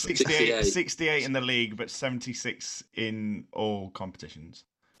 68 in the league, but 76 in all competitions.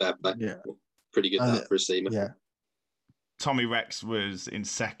 Fair play. Yeah. Pretty good for a seamer. Yeah. Tommy Rex was in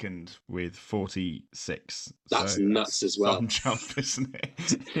second with 46. That's nuts as well. Some jump, isn't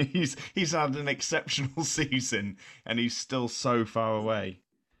it? He's had an exceptional season and he's still so far away.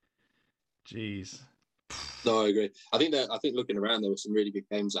 Jeez. No, I agree. I think looking around, there were some really good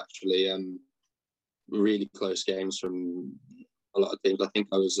games actually. Really close games from a lot of teams. I think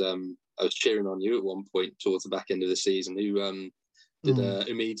I was cheering on you at one point towards the back end of the season. Who did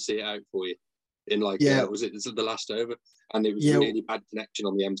Umid see it out for you? Was it the last over? And it was a really bad connection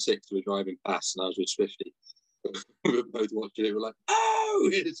on the M6. We were driving past, and I was with Swifty. We were both watching it. We're like, "Oh,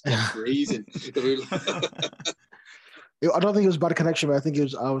 it's freezing." I don't think it was bad connection, but I think it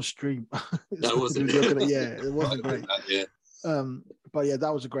was our stream. That wasn't. It wasn't great. Yeah. But yeah,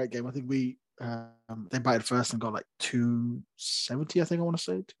 that was a great game. I think they batted first and got like 270. I think I want to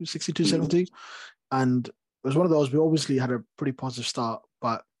say 260, 270, and it was one of those. We obviously had a pretty positive start,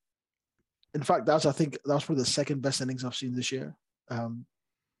 but in fact, that was probably the second best innings I've seen this year,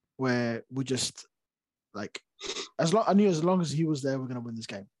 where we just like I knew as long as he was there, we're going to win this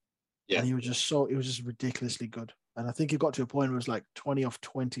game. Yeah. And it was just ridiculously good. And I think it got to a point where it was like 20 off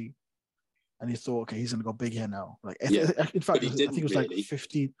 20, and he thought, okay, he's going to go big here now. Like, in fact, I think it was like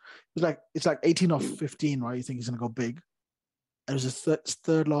 15. It's like 18 off 15, right? You think he's going to go big? And it was a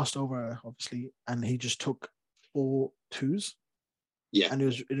third last over, obviously, and he just took 4 twos. Yeah, and it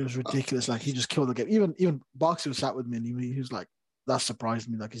was ridiculous. Like, he just killed the game. Even Barksy was sat with me, and he was like, "That surprised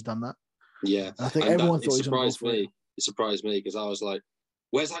me. Like, he's done that." Yeah, and I think everyone thought he was going to go for it. It surprised me because I was like,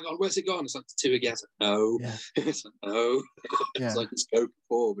 "Where's that gone? Where's it gone?" It's like 2 again. No, it's like no. It's like it's go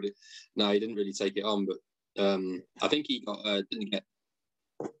before, but he didn't really take it on. But I think he didn't get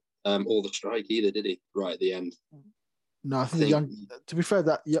all the strike either, did he? Right at the end. No, I think to be fair,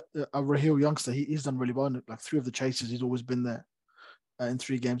 that Raheel youngster, he's done really well. Like 3 of the chases, he's always been there in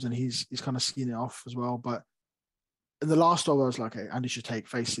 3 games, and he's kind of seen it off as well. But in the last over, I was like, okay, Andy should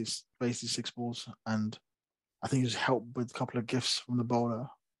face these 6 balls, and I think he was helped with a couple of gifts from the bowler.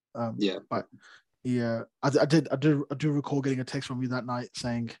 But yeah, I do recall getting a text from you that night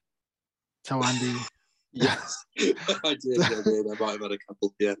saying, "Tell Andy." Yes, I did. I might have had a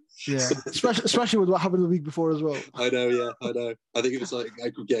couple. Yeah, especially with what happened the week before as well. I know. I think it was like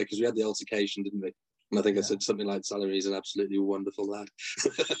because we had the altercation, didn't we? And I think I said something like, "Salary is an absolutely wonderful lad."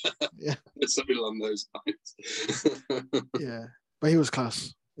 Yeah, something along those lines. Yeah, but he was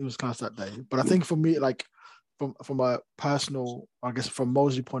class. He was class that day. But I think for me, like from a personal, I guess from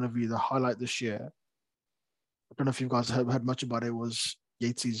Moseley point of view, the highlight this year, I don't know if you guys have heard much about it, was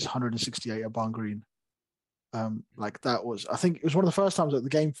Yates's 168 at Barn Green. Like that was, I think it was one of the first times that the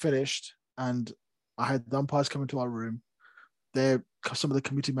game finished and I had the umpires come into our room. Some of the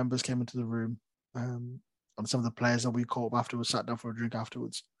committee members came into the room, and some of the players that we caught up afterwards sat down for a drink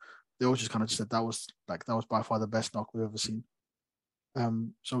afterwards. They all just kind of said that was by far the best knock we've ever seen.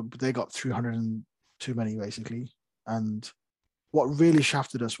 So they got 300 and too many basically. And what really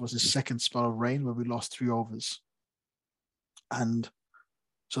shafted us was his second spell of rain where we lost 3 overs. And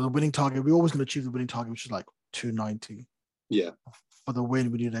so the winning target, we always going to achieve the winning target, which is like 290. Yeah. For the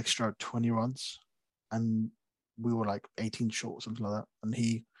win, we needed extra 20 runs. And we were like 18 short, something like that. And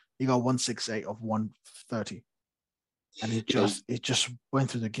he got 168 of 130. And it just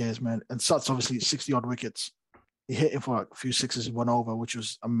went through the gears, man. And Sut's obviously 60-odd wickets. He hit him for like a few sixes and 1 over, which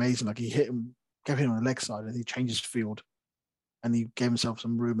was amazing. Like he kept him on the leg side and he changed his field. And he gave himself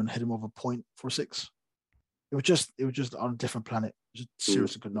some room and hit him over point for 6. It was just on a different planet. It was a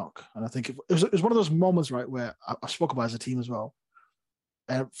seriously good knock. And I think it was one of those moments, right, where I spoke about as a team as well.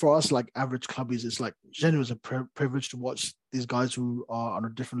 And for us, like average clubbies, it's like genuinely a privilege to watch these guys who are on a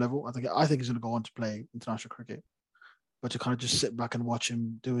different level. I think he's going to go on to play international cricket. But to kind of just sit back and watch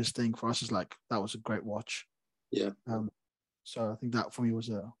him do his thing for us is like, that was a great watch. Yeah. So I think that for me was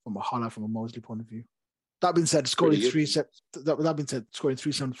from a highlight from a Moseley point of view. That being said, scoring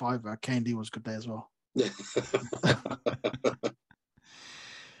 375 at KD was a good day as well.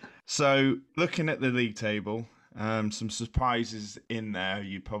 So looking at the league table, some surprises in there,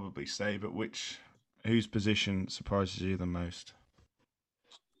 you'd probably say, but whose position surprises you the most?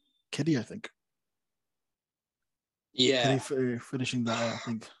 Kiddy, I think. Yeah, Kiddy finishing that, I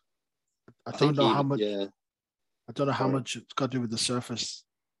think. I don't know how much. Yeah. I don't know how much it's got to do with the surface.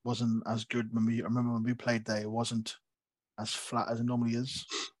 Wasn't as good I remember when we played there. It wasn't as flat as it normally is.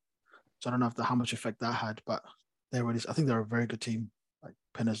 So I don't know how much effect that had, but I think they're a very good team. Like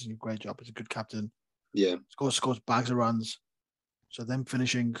Pinner's doing a great job. He's a good captain. Yeah. Scores bags of runs. So them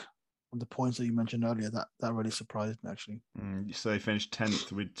finishing on the points that you mentioned earlier, that really surprised me actually. So they finished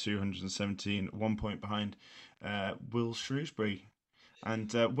 10th with 217, 1 point behind Will Shrewsbury.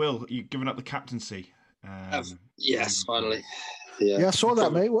 And Will, you've given up the captaincy. Yes, finally. Yeah, I saw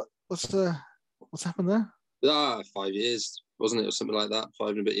that, mate. What's happened there? 5 years, wasn't it, or something like that? 5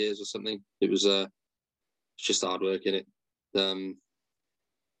 and a bit years or something. It was just hard work, innit?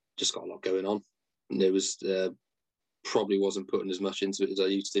 Just got a lot going on, and it was probably wasn't putting as much into it as I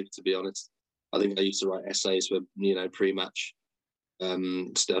used to be honest. I think I used to write essays for pre-match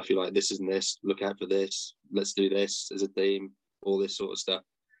stuff. You're like, this isn't this. Look out for this. Let's do this as a team. All this sort of stuff.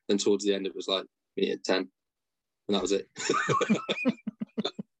 Then towards the end, it was like we needed 10, and that was it.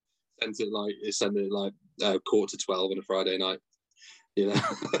 Sent it like 11:45 on a Friday night.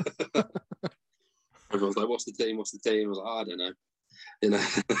 Everyone's like, "What's the team? What's the team?" I was like, "I don't know."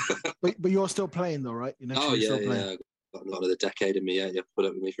 But you're still playing though, right? Yeah. Got a lot of the decade in me. Yeah, you've put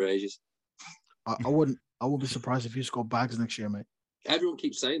up with me for ages. I wouldn't be surprised if you score bags next year, mate. Everyone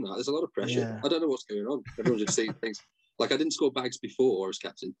keeps saying that. There's a lot of pressure. Yeah. I don't know what's going on. Everyone's just saying things. Like, I didn't score bags before as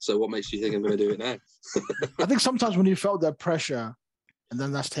captain, so what makes you think I'm going to do it now? I think sometimes when you felt that pressure and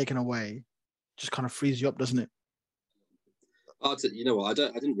then that's taken away, just kind of frees you up, doesn't it? You know what?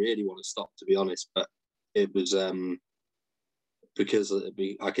 I didn't really want to stop, to be honest, but it was because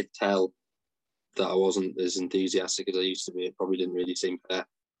I could tell that I wasn't as enthusiastic as I used to be. It probably didn't really seem fair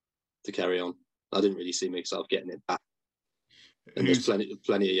to carry on. I didn't really see myself getting it back. And there's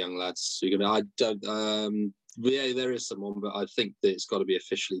plenty of young lads who are going to. Yeah, there is someone, but I think that it's got to be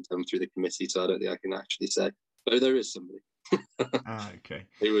officially done through the committee, so I don't think I can actually say. But there is somebody. Okay.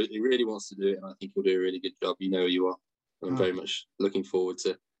 He really wants to do it, and I think he'll do a really good job. You know who you are. I'm very much looking forward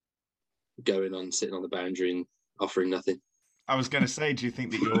to sitting on the boundary and offering nothing. I was going to say, do you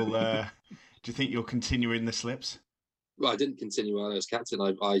think that you'll continue in the slips? Well, I didn't continue while I was captain.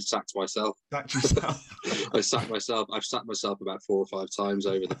 I sacked myself. Sacked yourself? I sacked myself. I've sacked myself about 4 or 5 times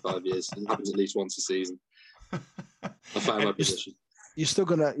over the 5 years. It happens at least once a season. I found my position. You're still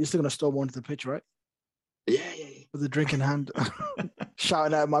gonna storm onto the pitch, right? Yeah. with a drink in hand,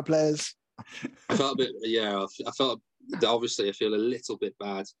 shouting at my players. I felt a bit, I felt, obviously, I feel a little bit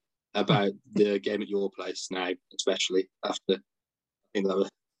bad about the game at your place now, especially after, I think that was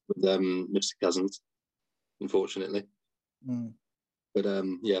with Mr. Cousins, unfortunately. Mm. But I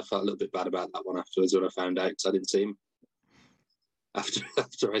felt a little bit bad about that one afterwards when I found out, because I didn't see him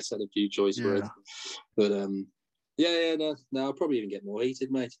after I said a few choice words. But no, I'll probably even get more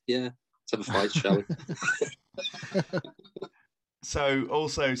heated, mate. Yeah, let's have a fight, shall we? So,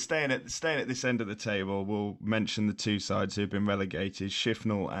 also staying at this end of the table, we'll mention the two sides who have been relegated: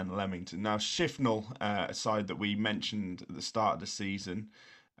 Shifnal and Leamington. Now, Shifnal, a side that we mentioned at the start of the season,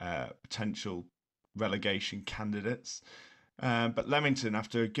 potential relegation candidates. But Leamington,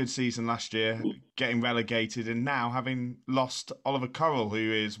 after a good season last year, getting relegated, and now having lost Oliver Correll,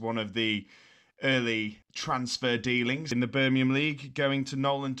 who is one of the early transfer dealings in the Birmingham League, going to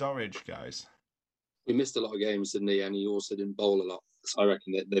Nolan Dorridge, guys. He missed a lot of games, didn't he? And he also didn't bowl a lot. So I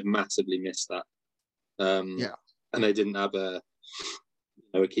reckon that they've massively missed that. And they didn't have a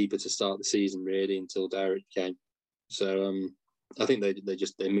keeper to start the season really until Derek came. So I think they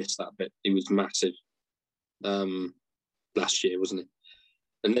missed that bit. He was massive last year, wasn't he?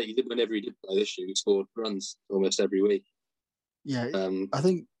 And whenever he did play this year, he scored runs almost every week. Yeah, I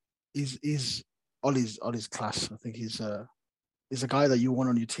think he's Ollie's class. I think he's a guy that you want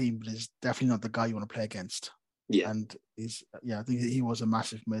on your team, but he's definitely not the guy you want to play against. Yeah. And I think he was a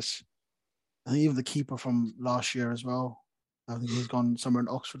massive miss. I think even the keeper from last year as well. I think he's gone somewhere in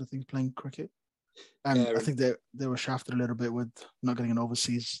Oxford, I think, playing cricket. And I think they were shafted a little bit with not getting an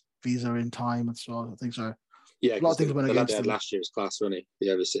overseas visa in time and so on. I think so. Yeah, a lot of things went against him. Last year's class, wasn't he?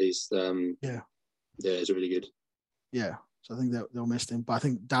 The overseas. It's really good. Yeah, so I think they'll miss him. But I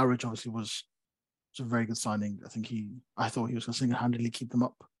think Dowridge obviously was a very good signing. I thought he was going to single-handedly keep them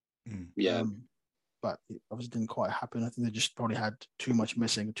up. Yeah. But it obviously didn't quite happen. I think they just probably had too much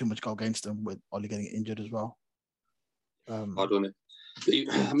missing, too much goal against them, with Ollie getting injured as well. Hard on it.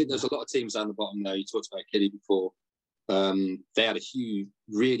 I mean, there's a lot of teams down the bottom now. You talked about Kiddie before. They had a huge,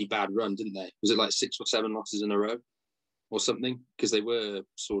 really bad run, didn't they? Was it like 6 or 7 losses in a row or something? Because they were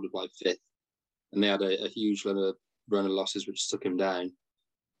sort of like 5th. And they had a huge run of losses, which took him down.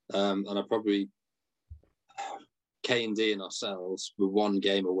 And I probably... K&D and ourselves were 1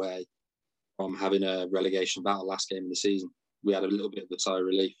 game away from having a relegation battle last game of the season. We had a little bit of a sigh of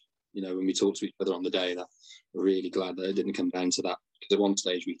relief, when we talked to each other on the day, that we're really glad that it didn't come down to that, because at one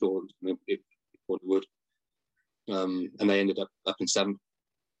stage we thought it would. And they ended up in 7th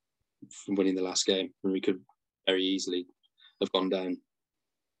from winning the last game, and we could very easily have gone down.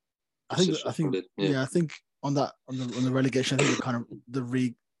 I think on the relegation, I think kind of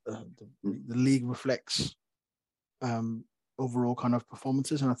the league reflects overall kind of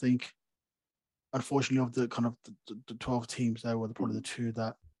performances, and I think unfortunately of the kind of the 12 teams, there were probably the 2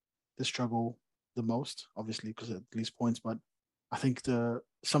 that they struggle the most, obviously because of the least points. But I think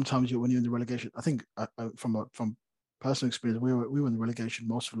sometimes when you're in the relegation, I think from personal experience, we were in the relegation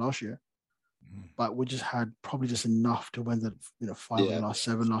most of last year, but we just had probably just enough to win the 5 of the last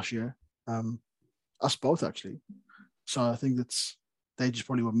 7 last year. Us both actually. So I think they just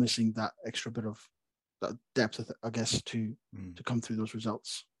probably were missing that extra bit of that depth, I guess, to come through those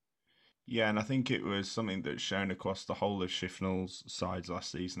results. Yeah, and I think it was something that's shown across the whole of Shifnal's sides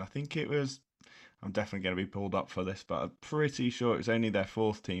last season. I think it was, I'm definitely going to be pulled up for this, but I'm pretty sure it was only their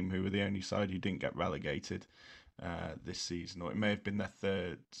 4th team who were the only side who didn't get relegated this season, or it may have been their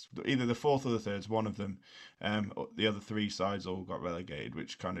 3rd, either the 4th or the 3rd, one of them. The other 3 sides all got relegated,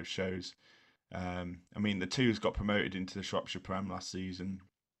 which kind of shows. I mean, the 2s got promoted into the Shropshire Prem last season.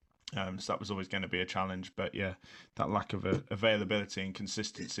 So that was always going to be a challenge. But yeah, that lack of availability and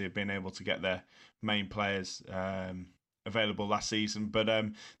consistency of being able to get their main players available last season. But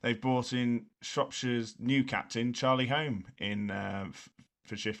they've brought in Shropshire's new captain, Charlie Home, in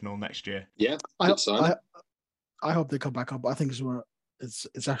for Shifnal next year. Yeah, I hope they come back up. I think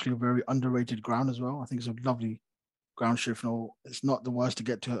it's actually a very underrated ground as well. I think it's a lovely ground, Shifnal. It's not the worst to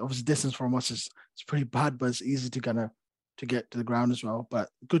get to. Obviously, distance from us is pretty bad, but it's easy to get to the ground as well. But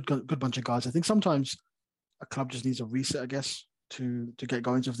good bunch of guys. I think sometimes a club just needs a reset, I guess, to get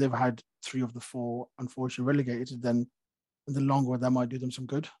going. So if they've had 3 of the 4 unfortunately relegated, then in the long run that might do them some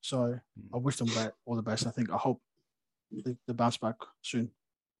good. So I wish them all the best. I hope they bounce back soon.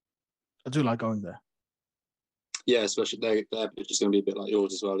 I do like going there. Yeah, especially they're just going to be a bit like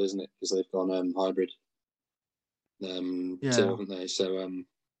yours as well, isn't it? Because they've gone hybrid. Too, haven't they? So it'd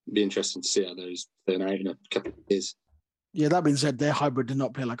be interesting to see how those turn out in a couple of years. Yeah, that being said, their hybrid did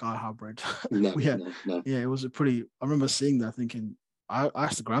not play like our hybrid. No. Yeah, it was I remember seeing that thinking, I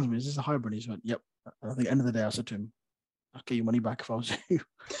asked the groundsman, is this a hybrid? He went, yep, I think at the end of the day, I said to him, "I'll get your money back if I was you,"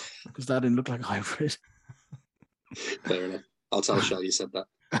 because that didn't look like a hybrid. Fair enough. I'll tell Shell you said that.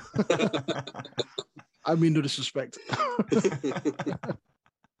 I mean, no disrespect.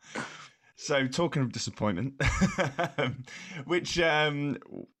 So, talking of disappointment, which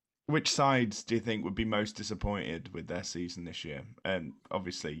sides do you think would be most disappointed with their season this year? And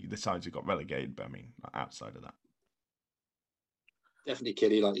obviously, the sides who got relegated, but I mean, outside of that. Definitely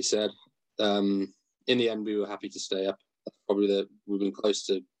Kitty, like you said. In the end, we were happy to stay up. Probably we've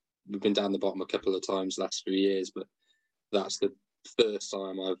been down the bottom a couple of times the last few years, but that's the first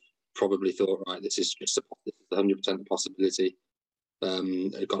time I've probably thought, right, this is 100% a possibility.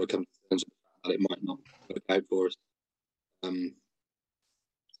 I've got to come to terms with the fact that it might not work out for us.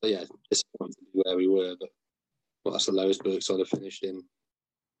 So yeah, disappointed to be where we were, but that's the lowest Berkside have finished in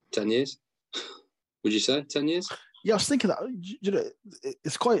 10 years. Would you say 10 years? Yeah, I was thinking that.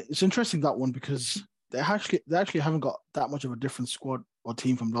 It's interesting, that one, because they actually haven't got that much of a different squad or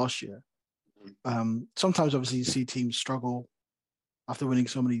team from last year. Sometimes obviously you see teams struggle after winning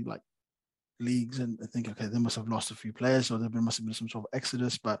so many like leagues and think, okay, they must have lost a few players or there must have been some sort of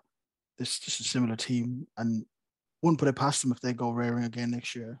exodus, but it's just a similar team and wouldn't put it past them if they go rearing again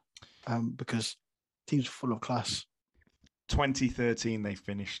next year, because teams are full of class. 2013 they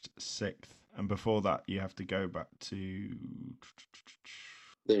finished 6th, and before that you have to go back to...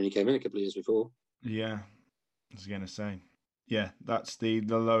 They only came in a couple of years before. Yeah, I was going to say. Yeah, that's the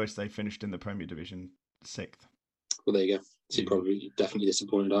lowest they finished in the Premier Division, 6th. Well, there you go. So you're probably definitely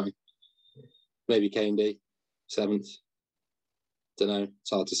disappointed, aren't you? Maybe K&D, 7th. Don't know. It's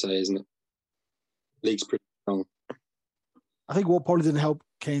hard to say, isn't it? League's pretty strong. I think what probably didn't help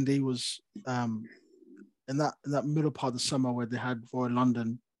K&D was in that middle part of the summer where they had Royal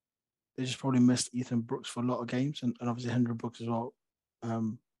London, they just probably missed Ethan Brooks for a lot of games, and obviously Henry Brooks as well.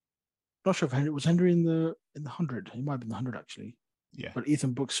 Not sure if Henry in the 100. He might have been the 100 actually. Yeah. But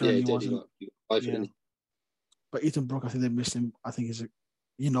Ethan Brooks certainly wasn't. Yeah. But Ethan Brooks, I think they missed him. I think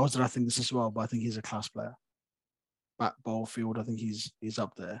he knows that I think this as well, but I think he's a class player. Bat, ball, field, I think he's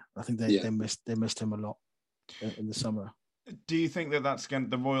up there. I think they missed him a lot in the summer. Do you think that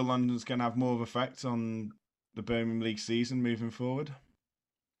the Royal London's going to have more of an effect on the Birmingham League season moving forward?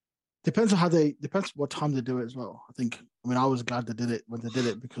 Depends what time they do it as well. I was glad they did it when they did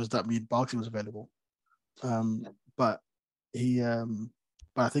it because that means Barkley was available. But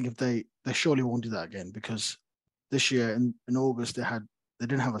I think if they surely won't do that again, because this year in August they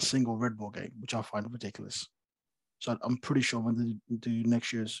didn't have a single Red Bull game, which I find ridiculous. So I'm pretty sure when they do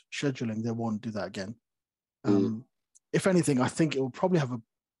next year's scheduling, they won't do that again. If anything, I think it will probably have a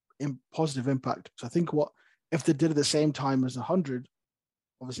positive impact. So I think if they did it at the same time as the 100,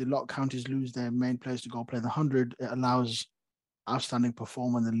 obviously a lot of counties lose their main players to go play the 100. It allows outstanding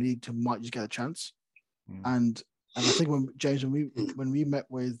performer in the league to might just get a chance. And I think when we met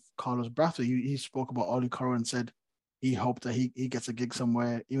with Carlos Brathwaite, he spoke about Ollie Curran and said he hoped that he gets a gig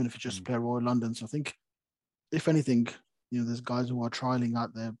somewhere, even if it's just to play Royal London. So I think, if anything, there's guys who are trialing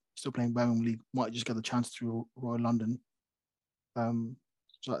out there, still playing Birmingham League, might just get the chance through Royal London.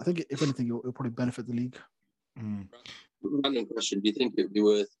 So I think, if anything, it'll probably benefit the league. Random question: do you think it would be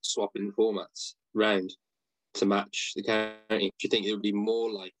worth swapping the formats round to match the county? Do you think it would be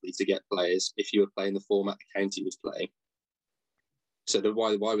more likely to get players if you were playing the format the county was playing? So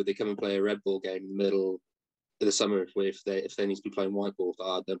why would they come and play a Red Bull game in the middle of the summer if they need to be playing white ball?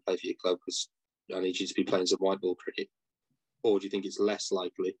 Don't play for your club because I need you to be playing some white ball cricket. Or do you think it's less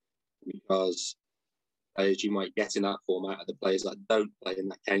likely because players you might get in that format are the players that don't play in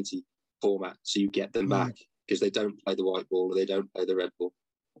that county format, so you get them back because they don't play the white ball or they don't play the red ball?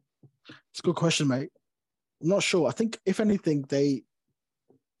 It's a good question, mate. I'm not sure. I think, if anything,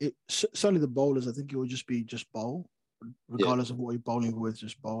 certainly the bowlers, I think it would just bowl, regardless of what you're bowling with,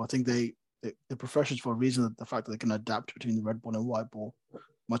 just bowl. I think the professions, for a reason, the fact that they can adapt between the red ball and white ball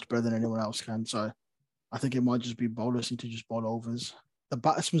much better than anyone else can. So I think it might just be bowlers need to just bowl overs. The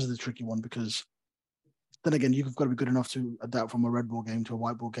batsmen are the tricky one because then again, you've got to be good enough to adapt from a red ball game to a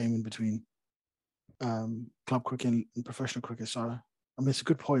white ball game in between club cricket and professional cricket. So I mean, it's a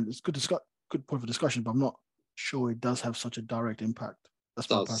good point. It's good point for discussion, but I'm not sure it does have such a direct impact. That's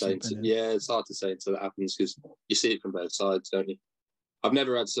my personal opinion. It's hard to say until it happens because you see it from both sides, don't you? I've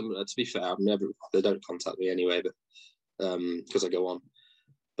never had some. To be fair, they don't contact me anyway, but because I go on.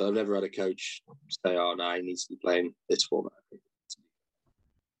 But I've never had a coach say, "Oh no, he needs to be playing this format."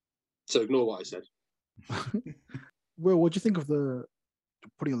 So ignore what I said. Will, what do you think of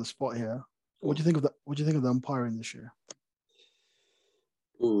putting on the spot here? What do you think of the umpiring this year?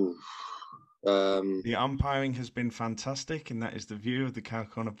 Ooh. The umpiring has been fantastic, and that is the view of the Cow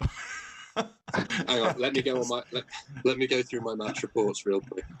Corner. Hang on, let me go through my match reports real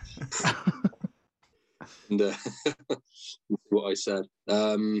quick. And what I said.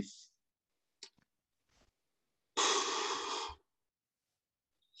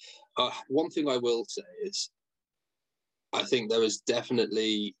 One thing I will say is, I think there was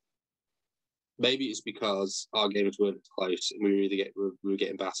definitely, maybe it's because our games weren't close and we were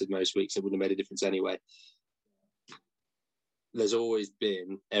getting battered most weeks. It wouldn't have made a difference anyway. There's always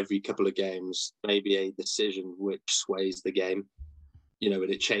been, every couple of games, maybe a decision which sways the game, and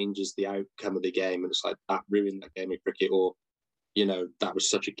it changes the outcome of the game. And it's like, that ruined that game of cricket, or, that was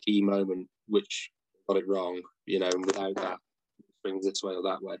such a key moment which got it wrong, and without that, it swings this way or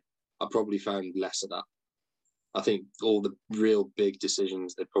that way. I probably found less of that. I think all the real big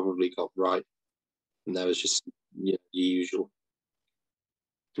decisions they probably got right. And there was just the usual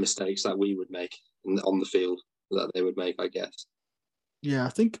mistakes that we would make on the field that they would make, I guess. Yeah, I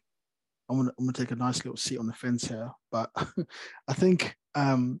think I'm gonna take a nice little seat on the fence here, but I think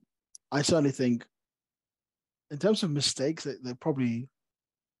I certainly think in terms of mistakes, they're probably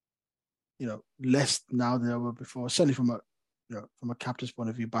less now than they were before. Certainly from a captain's point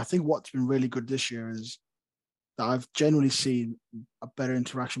of view. But I think what's been really good this year is that I've generally seen a better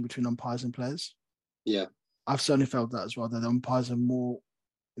interaction between umpires and players. Yeah, I've certainly felt that as well. That the umpires are more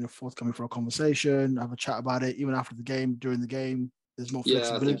forthcoming for a conversation, have a chat about it, even after the game, during the game. There's more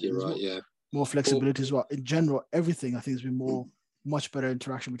flexibility. Yeah, I think you're right. More flexibility as well. In general, everything I think has been much better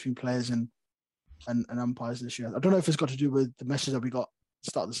interaction between players and umpires this year. I don't know if it's got to do with the message that we got at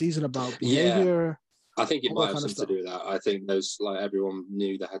the start of the season about behavior. I think it might have something to do with that. I think everyone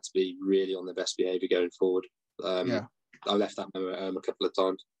knew they had to be really on their best behaviour going forward. I left that memo at home a couple of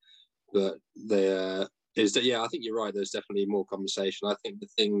times, but I think you're right. There's definitely more conversation. I think the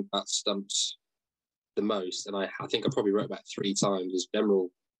thing that stumps the most, and I think I probably wrote about 3 times, is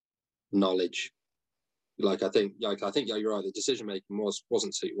general knowledge. I think you're right. The decision making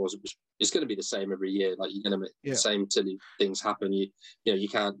wasn't. It's going to be the same every year. Like, you're going to make the same silly things happen. You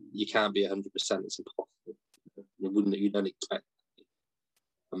can't be 100%. It's impossible. You don't expect.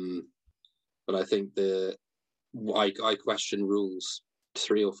 But I think I question rules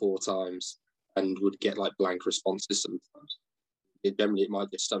 3 or 4 times and would get like blank responses sometimes. It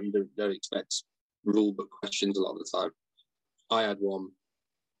might get stuff you don't expect rule book questions a lot of the time. I had one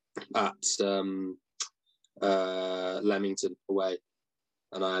at Leamington away,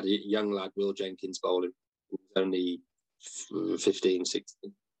 and I had a young lad, Will Jenkins, bowling. He was only 15,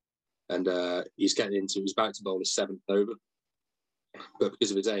 16, and he was about to bowl his 7th over, but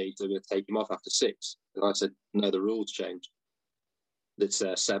because of his age, they're going to take him off after 6. And I said, no, the rules changed. It's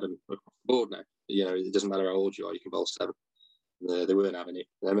 7 across the board now. It doesn't matter how old you are, you can bowl 7. They weren't having it.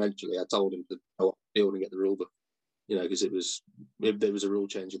 And eventually, I told him to go off the field and get the rule book, because there was a rule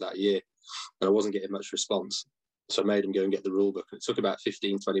change of that year, and I wasn't getting much response. So I made him go and get the rule book. It took about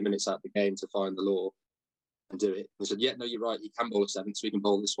 15, 20 minutes out of the game to find the law and do it. And I said, yeah, no, you're right. You can bowl a 7, so we can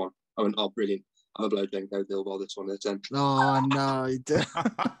bowl this one. I went, oh, brilliant. I'm a blow Jenko, they'll bowl this one at 10. Oh, no, you did.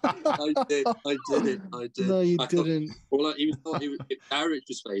 I did it. No, you didn't. Harwich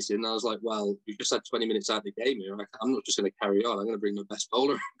was facing, and I was like, well, we just had 20 minutes out of the game here. I'm not just going to carry on. I'm going to bring my best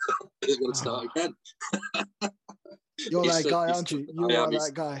bowler. I'm going to start again. You're that guy, aren't you? You are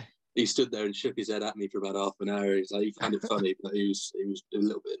that guy. He stood there and shook his head at me for about half an hour. He found it funny, but he was a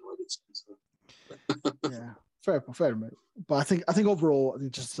little bit annoyed. Yeah, fair, mate. But I think overall,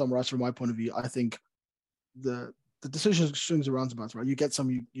 just to summarize from my point of view, I think the decision swings and roundabouts, right? You get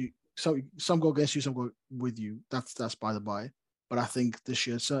some go against you, some go with you. That's by the by. But I think this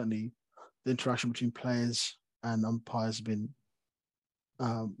year, certainly, the interaction between players and umpires has been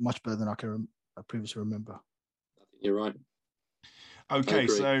much better than I can previously remember. I think you're right. Okay,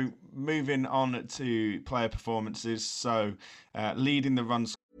 so moving on to player performances. So leading the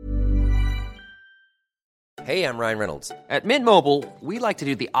runs. Hey, I'm Ryan Reynolds. At Mint Mobile, we like to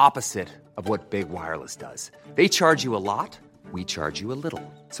do the opposite of what Big Wireless does. They charge you a lot, we charge you a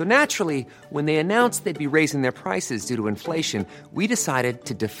little. So naturally, when they announced they'd be raising their prices due to inflation, we decided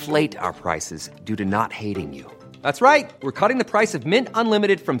to deflate our prices due to not hating you. That's right. We're cutting the price of Mint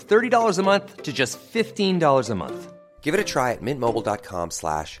Unlimited from $30 a month to just $15 a month. Give it a try at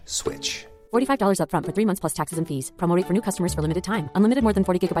mintmobile.com/switch. $45 up front for 3 months plus taxes and fees. Promo rate for new customers for limited time. Unlimited more than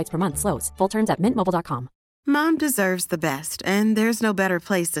 40 gigabytes per month slows. Full terms at mintmobile.com. Mom deserves the best, and there's no better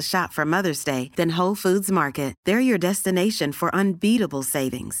place to shop for Mother's Day than Whole Foods Market. They're your destination for unbeatable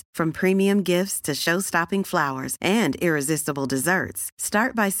savings, from premium gifts to show-stopping flowers and irresistible desserts.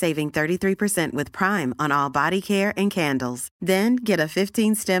 Start by saving 33% with Prime on all body care and candles. Then get a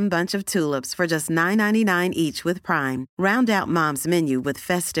 15-stem bunch of tulips for just $9.99 each with Prime. Round out Mom's menu with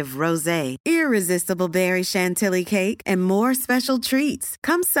festive rosé, irresistible berry chantilly cake, and more special treats.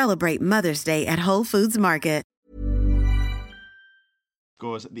 Come celebrate Mother's Day at Whole Foods Market.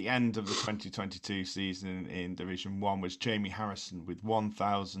 Scores at the end of the 2022 season in Division 1 was Jamie Harrison with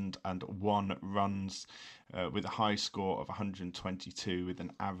 1,001 runs, with a high score of 122 with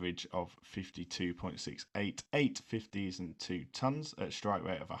an average of 52.68, 8 50s and 2 tons at a strike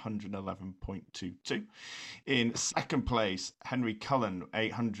rate of 111.22. In second place, Henry Cullen,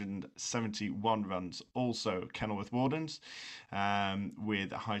 871 runs, also Kenilworth Wardens,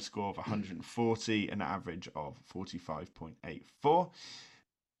 with a high score of 140 and an average of 45.84.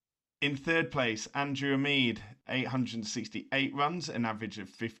 In third place, Andrew Mead, 868 runs, an average of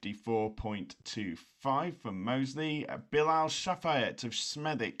 54.25 from Moseley. Bilal Shafayet of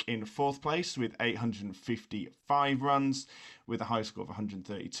Smethwick in fourth place with 855 runs, with a high score of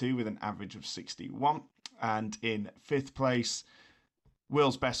 132 with an average of 61. And in fifth place,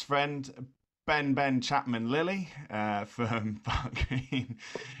 Will's best friend, Ben Chapman Lilly from Park Green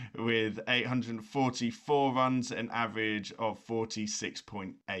with 844 runs, an average of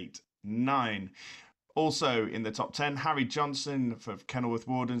 46.89. Also in the top 10, Harry Johnson for Kenilworth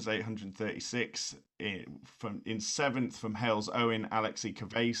Wardens, 836. In seventh from Hales Owen, Alexei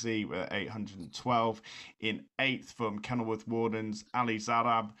Kavesi with 812. In eighth from Kenilworth Wardens, Ali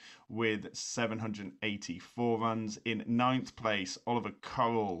Zarab with 784 runs. In ninth place, Oliver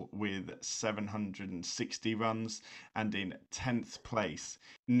Correll with 760 runs. And in 10th place,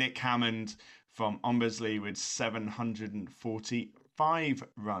 Nick Hammond from Ombersley with 745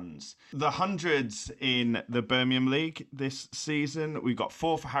 runs. The hundreds in the Birmingham League this season, we've got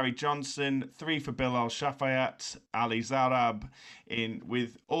 4 for Harry Johnson, 3 for Bilal Shafayat, Ali Zarab,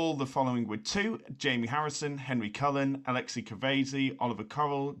 with all the following with 2, Jamie Harrison, Henry Cullen, Alexei Kavesi, Oliver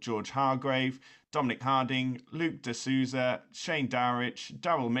Correll, George Hargrave, Dominic Harding, Luke D'Souza, Shane Dowrich,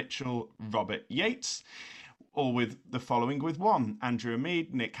 Daryl Mitchell, Robert Yates. All with the following with 1, Andrew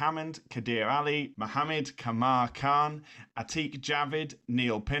Hamid, Nick Hammond, Kadir Ali, Mohammed Kamar Khan, Atiq Javid,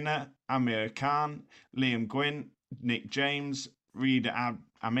 Neil Pinner, Amir Khan, Liam Gwynn, Nick James, Reed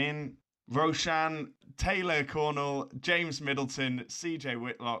Amin, Roshan, Taylor Cornell, James Middleton, CJ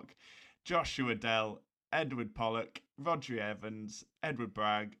Whitlock, Joshua Dell, Edward Pollock, Roger Evans, Edward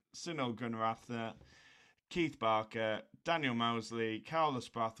Bragg, Sunil Gunaratha, Keith Barker, Daniel Moseley, Carlos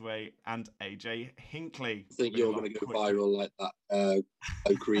Brathwaite, and AJ Hinkley. I think you're going to go viral like that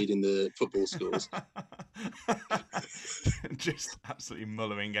Oak Reed in the football schools. Just absolutely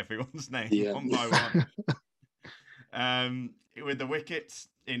mullering everyone's name one by one. With the wickets,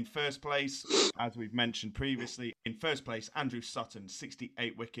 in first place, as we've mentioned previously, in first place, Andrew Sutton,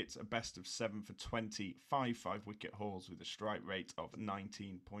 68 wickets, a best of 7 for 20, 5 wicket hauls with a strike rate of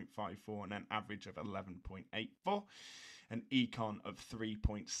 19.54 and an average of 11.84, an econ of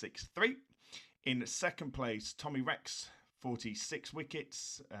 3.63. In second place, Tommy Rex, 46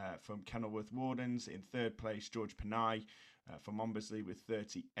 wickets from Kenilworth Wardens. In third place, George Panay from Ombersley with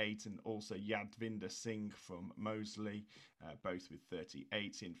 38, and also Yadvinder Singh from Moseley, both with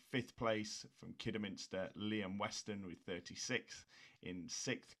 38. In fifth place from Kidderminster, Liam Weston with 36. In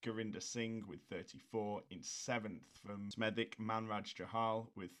sixth, Gurinder Singh with 34. In seventh from Smethwick, Manraj Jahal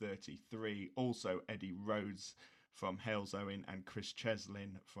with 33. Also Eddie Rhodes from Hales Owen and Chris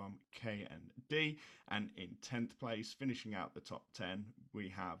Cheslin from K&D. And in 10th place, finishing out the top 10, we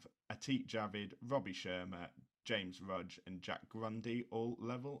have Atiq Javid, Robbie Shermer, James Rudge and Jack Grundy, all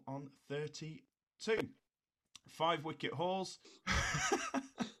level on 32. 5 wicket hauls.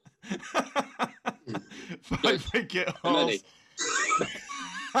 5 wicket hauls.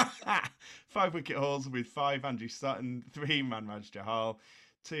 5 wicket hauls with 5 Andrew Sutton, 3 Manraj Jahal,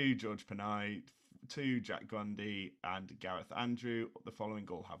 2 George Panay, 2 Jack Grundy and Gareth Andrew. The following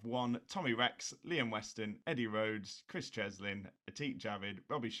all have 1. Tommy Rex, Liam Weston, Eddie Rhodes, Chris Cheslin, Atiq Javid,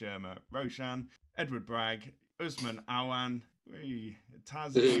 Robbie Shermer, Roshan, Edward Bragg, Usman Awan,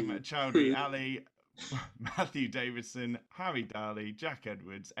 Tazim Chowdhury Ali, Matthew Davidson, Harry Daly, Jack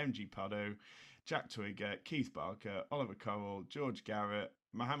Edwards, MG Paddo, Jack Twigger, Keith Barker, Oliver Correll, George Garrett,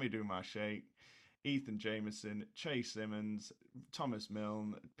 Mohamed Umar Sheikh, Ethan Jameson, Chase Simmons, Thomas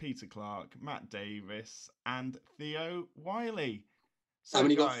Milne, Peter Clark, Matt Davis, and Theo Wiley. So how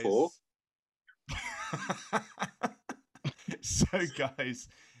many got 4? So, guys,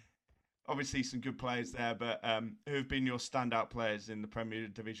 obviously some good players there, but who have been your standout players in the Premier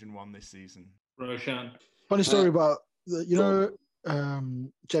Division 1 this season? Roshan. Funny story about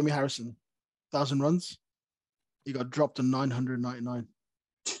Jamie Harrison, 1,000 runs. He got dropped to 999.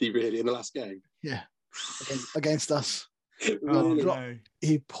 Did he really in the last game? Yeah, against us. No.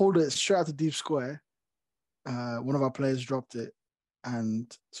 He pulled it straight out to deep square. One of our players dropped it,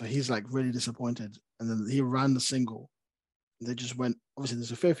 and so he's like really disappointed. And then he ran the single. They just went. Obviously,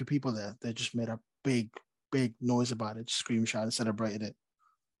 there's a fair few people there. They just made a big noise about it, scream, shout, and celebrated it.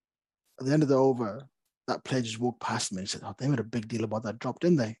 At the end of the over, that player just walked past me and said, "Oh, they made a big deal about that drop,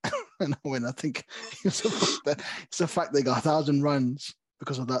 didn't they?" And I think it's a fact they got 1,000 runs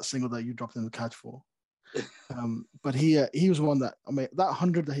because of that single that you dropped in the catch for. But he was one that, I mean, that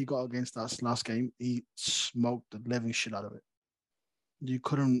 100 that he got against us last game, he smoked the living shit out of it. You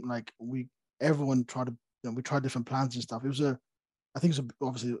couldn't, like, everyone tried to, we tried different plans and stuff. I think it was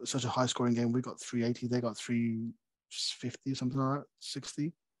obviously such a high scoring game. We got 380, they got 350, something like that,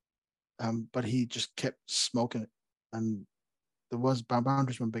 60. But he just kept smoking it. And there was,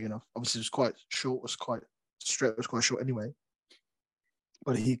 boundaries weren't big enough. Obviously, it was quite short, it was quite straight, it was quite short anyway.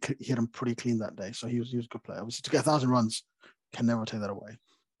 But he hit him pretty clean that day. So he was a good player. Obviously, to get 1,000 runs, can never take that away.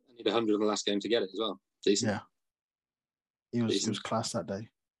 I need 100 in the last game to get it as well. Decent. Yeah. He was class that day.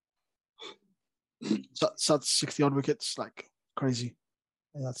 So 60-odd wickets, like crazy.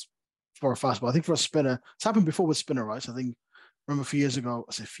 And that's for a fastball. I think for a spinner, it's happened before with spinner, right? So I think, remember a few years ago,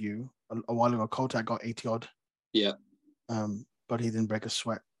 a while ago, Kotak got 80-odd. Yeah. But he didn't break a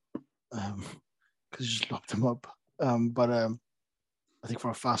sweat because he just locked him up. I think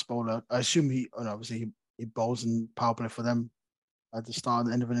for a fast bowler, I assume he bowls in power play for them at the start and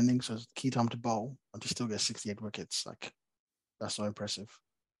the end of an inning, so it's key time to bowl and to still get 68 wickets. Like, that's so impressive.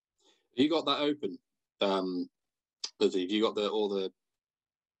 You got that open, Lizzie? Have you got all the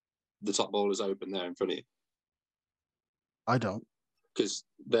top bowlers open there in front of you? I don't. Because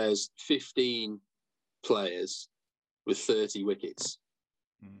there's 15 players with 30 wickets,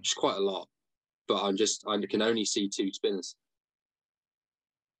 which is quite a lot. But I can only see 2 spinners,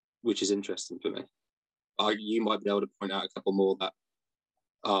 which is interesting for me. You might be able to point out a couple more that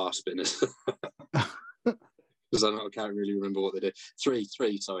are spinners. Because I can't really remember what they did. 3,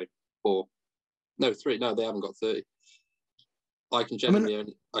 sorry. 4. No, 3. No, they haven't got 30. I can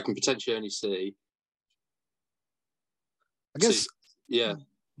potentially only see. I guess. Yeah.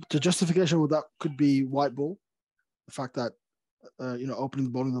 The justification with that could be white ball. The fact that, opening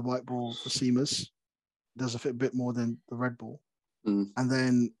the bowling of the white ball for seamers does a bit more than the red ball. Mm. And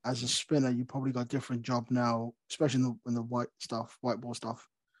then as a spinner, you probably got a different job now, especially in the white ball stuff.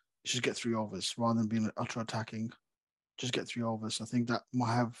 You should get 3 overs rather than being ultra attacking. Just get 3 overs. I think that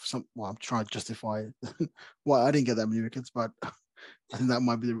might have some. Well, I'm trying to justify why I didn't get that many wickets, but I think that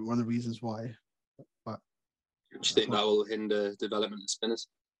might be one of the reasons why. But do you think that will hinder development of spinners?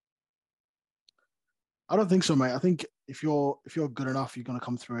 I don't think so, mate. I think if you're good enough, you're going to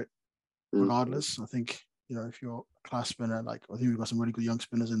come through it regardless. I think, if you're a class spinner, like I think we've got some really good young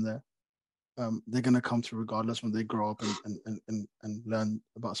spinners in there. They're going to come through regardless when they grow up and learn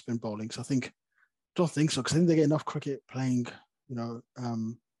about spin bowling. So I don't think so, because I think they get enough cricket playing,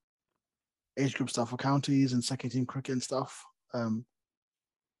 age group stuff for counties and second team cricket and stuff. In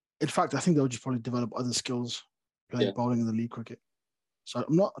fact, I think they'll just probably develop other skills playing bowling in the league cricket. So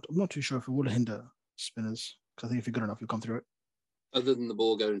I'm not too sure if it will hinder spinners, because I think if you're good enough, you'll come through it. Other than the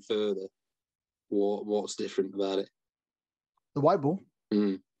ball going further, what's different about it? The white ball.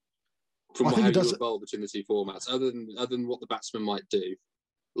 Mm. From how you would bowl between the 2 formats, other than what the batsman might do,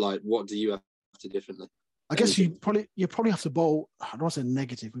 like what do you have to differently? I guess you probably have to bowl. I don't want to say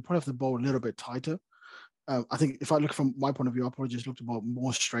negative. We probably have to bowl a little bit tighter. I think if I look from my point of view, I probably just look to bowl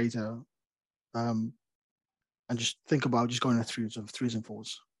more straighter, and just think about just going to threes and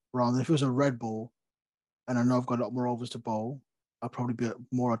fours. Rather than if it was a red ball, and I know I've got a lot more overs to bowl, I'll probably be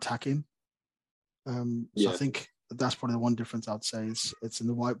more attacking. So I think that's probably the one difference I'd say is it's in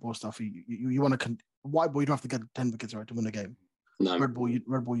the white ball stuff. You want to white ball, you don't have to get 10 wickets right to win a game. No. Red ball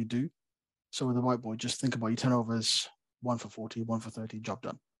you do. So with the white ball, just think about your 10 overs, 1 for 40, 1 for 30, job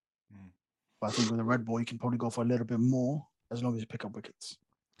done. But I think with the red ball, you can probably go for a little bit more as long as you pick up wickets.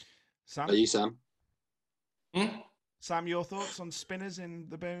 Sam? Are you Sam? Sam, your thoughts on spinners in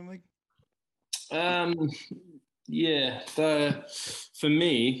the Birmingham League? For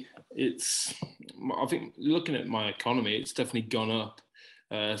me, I think looking at my economy, it's definitely gone up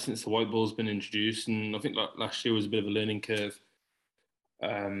since the white ball's been introduced. And I think like last year was a bit of a learning curve.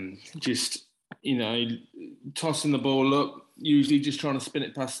 Tossing the ball up, usually just trying to spin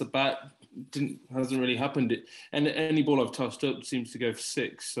it past the bat, hasn't really happened. And any ball I've tossed up seems to go for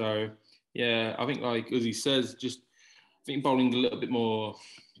 6. So Yeah, I think like as he says, just I think bowling a little bit more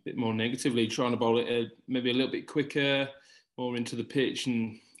negatively, trying to bowl it maybe a little bit quicker, more into the pitch,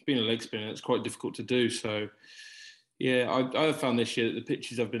 and being a leg spinner, it's quite difficult to do. So, yeah, I found this year that the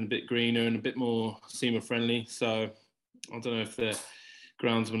pitches have been a bit greener and a bit more seamer friendly. So, I don't know if the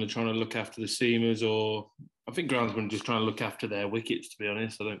groundsmen are trying to look after the seamers, or I think groundsmen are just trying to look after their wickets. To be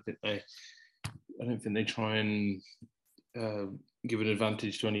honest, I don't think they try and give an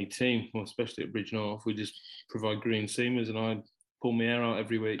advantage to any team, well, especially at Bridgnorth. We just provide green seamers, and I pull my hair out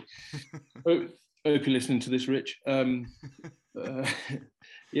every week. Hope you're listening to this, Rich.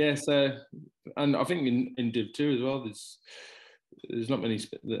 Yeah, so, and I think in Div 2 as well, there's not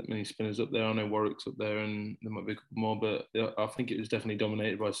that many spinners up there. I know Warwick's up there, and there might be a couple more, but I think it was definitely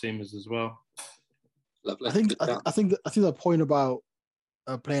dominated by seamers as well. Lovely. I think the point about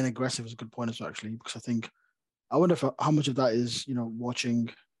playing aggressive is a good point as well, actually, because I wonder how much of that is, watching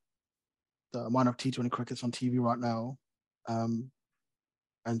the amount of T20 crickets on TV right now,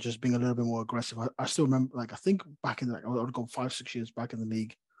 and just being a little bit more aggressive. I still remember, I think back in I would go 5-6 years back in the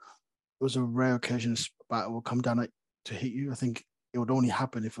league, it was a rare occasion a bat would come down to hit you. I think it would only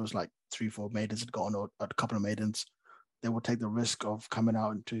happen if it was like 3-4 maidens had gone, or a couple of maidens. They would take the risk of coming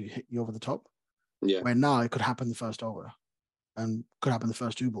out and to hit you over the top. Yeah. Where now it could happen the first over, and could happen the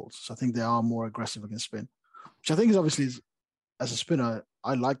first 2 balls. So I think they are more aggressive against spin, which I think is obviously, as a spinner,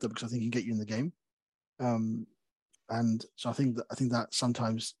 I like that because I think it can get you in the game. And so I think that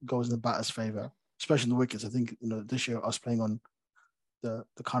sometimes goes in the batter's favour, especially in the wickets. I think this year us playing on the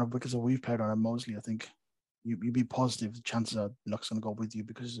kind of wickets that we've played on at Moseley, I think you be positive. The chances are luck's going to go with you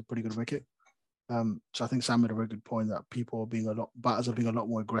because it's a pretty good wicket. So I think Sam made a very good point that batters are being a lot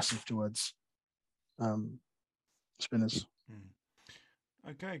more aggressive towards spinners.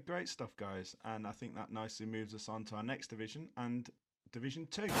 Okay, great stuff, guys. And I think that nicely moves us on to our next division, and Division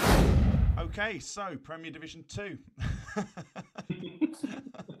 2. Okay, so Premier Division 2.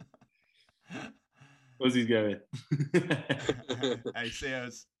 Where's he going? Hey, see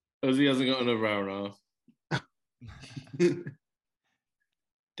us. Ozzy hasn't got another hour and a half.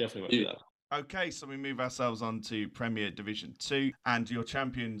 Definitely won't do that. Okay, so we move ourselves on to Premier Division 2, and your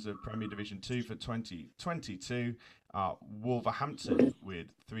champions of Premier Division 2 for 2022 are Wolverhampton with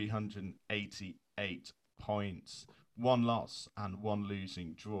 388 points. 1 loss and 1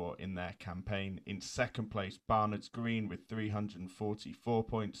 losing draw in their campaign. In second place, Barnards Green with 344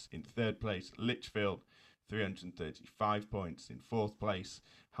 points. In third place, Lichfield, 335 points. In fourth place,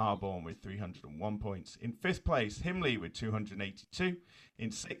 Harborne with 301 points. In fifth place, Himley with 282.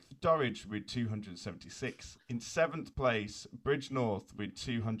 In sixth, Dorridge with 276. In seventh place, Bridgnorth with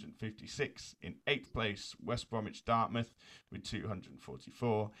 256. In eighth place, West Bromwich Dartmouth with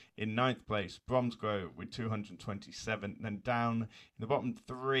 244. In ninth place, Bromsgrove with 227. And then down in the bottom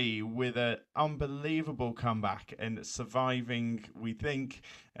 3 with an unbelievable comeback and surviving, we think,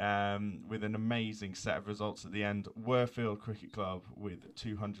 with an amazing set of results at the end, Worfield Cricket Club with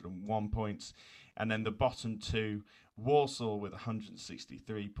 201 points. And then the bottom 2, Walsall with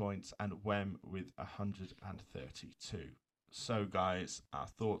 163 points and Wem with 132. So, guys, our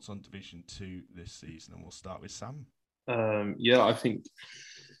thoughts on Division 2 this season, and we'll start with Sam. Yeah, I think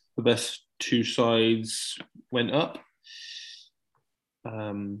the best 2 sides went up.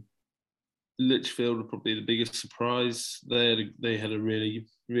 Lichfield were probably the biggest surprise. They had a really,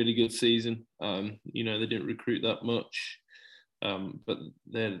 really good season. They didn't recruit that much. But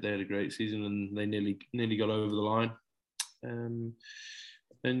they had a great season, and they nearly got over the line. And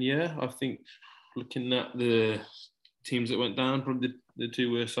yeah, I think looking at the teams that went down, probably the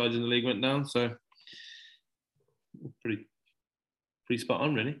 2 worst sides in the league went down. So pretty spot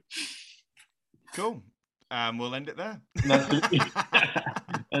on, really. Cool. We'll end it there.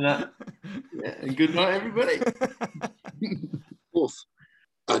 And good night, everybody. Oof.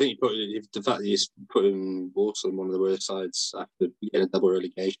 I think the fact that you put in Walsall in one of the worst sides after getting a double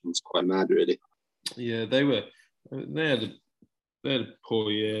relegation is quite mad, really. Yeah, they had a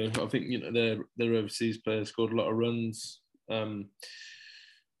poor year. I think their overseas players scored a lot of runs.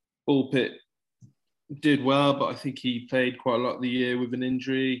 Bullpit did well, but I think he played quite a lot of the year with an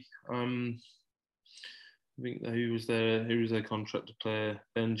injury. I think who was their contracted player?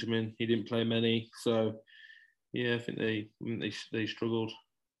 Benjamin. He didn't play many, so yeah, I think they struggled.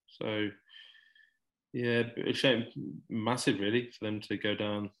 So yeah, a shame, massive really, for them to go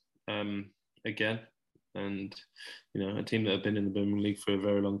down again. And a team that have been in the Birmingham League for a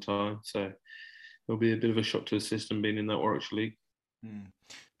very long time, so it'll be a bit of a shock to the system being in that Warwickshire League.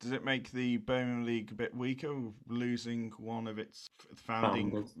 Does it make the Birmingham League a bit weaker, losing one of its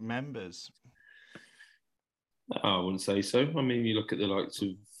founding members? I wouldn't say so. I mean, you look at the likes of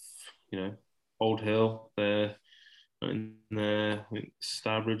Old Hill, they're in there, I think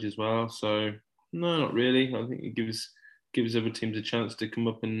Starbridge as well. So no, not really. I think it gives other teams a chance to come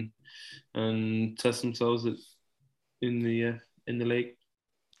up and test themselves in the league.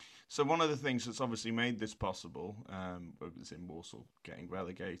 So one of the things that's obviously made this possible, was in Walsall getting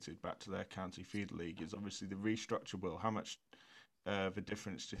relegated back to their county feeder league, is obviously the restructure. Will, how much of a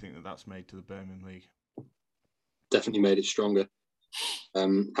difference do you think that's made to the Birmingham League? Definitely made it stronger. I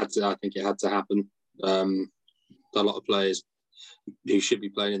think it had to happen. A lot of players who should be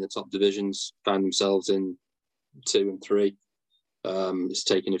playing in the top divisions found themselves in 2 and 3. It's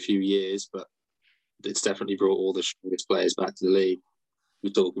taken a few years, but it's definitely brought all the strongest players back to the league. We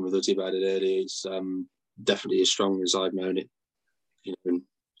were talking with Uti about it earlier. It's definitely as strong as I've known it. In 17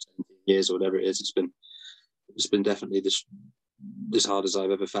 years or whatever it is, it's been definitely as hard as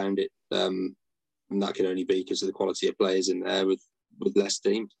I've ever found it. And that can only be because of the quality of players in there with less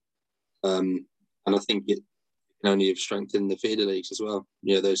teams. And I think it can only have strengthened the feeder leagues as well.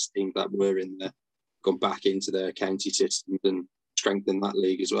 Those teams that were in there gone back into their county systems and strengthened that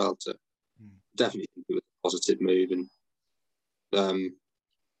league as well. So definitely think it was a positive move, and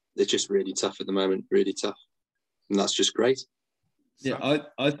it's just really tough at the moment, really tough, and that's just great. Yeah,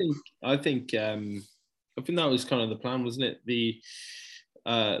 I think that was kind of the plan, wasn't it? The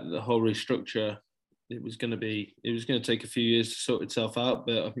whole restructure. It was going to take a few years to sort itself out,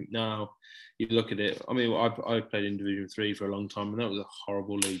 but I think now you look at it. I mean, I played in Division 3 for a long time, and that was a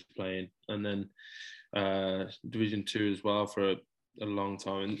horrible league playing, and then Division 2 as well for a long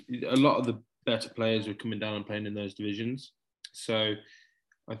time. And a lot of the better players were coming down and playing in those divisions. So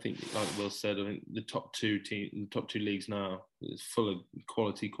I think, like Will said, I think the top two leagues now is full of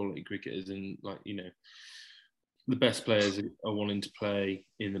quality cricketers, and the best players are wanting to play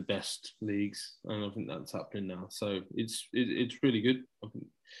in the best leagues, and I think that's happening now. So it's really good, I think,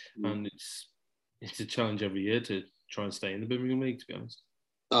 and it's a challenge every year to try and stay in the Birmingham League, to be honest.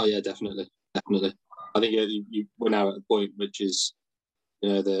 Oh yeah, definitely. I think we're now at a point which is,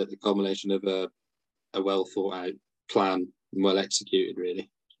 the culmination of a well thought out plan and well executed.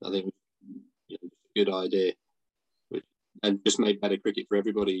 Really, I think it's a good idea, and just make better cricket for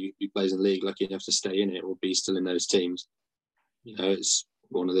everybody who plays in the league, lucky enough to stay in it or be still in those teams. It's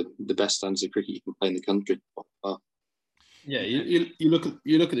one of the best standards of cricket you can play in the country. Yeah, you look at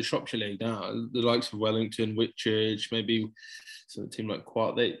the Shropshire League now. The likes of Wellington, Whitchurch, maybe some team like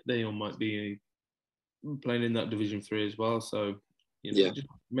Quart, they all might be playing in that Division 3 as well. So it just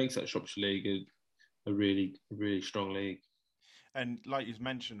makes that Shropshire League a really, really strong league. And like you've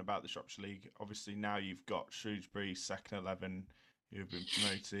mentioned about the Shropshire League, obviously now you've got Shrewsbury, Second 11, who have been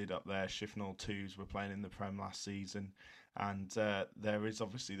promoted up there. Shifnal 2s were playing in the Prem last season. And there is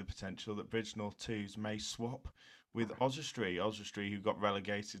obviously the potential that Bridgnorth 2s may swap with Oswestry, who got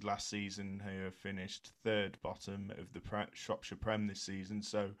relegated last season, who have finished third bottom of the Shropshire Prem this season.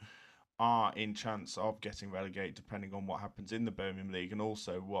 So are in chance of getting relegated depending on what happens in the Birmingham League, and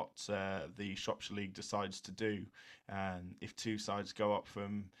also what the Shropshire League decides to do. If 2 sides go up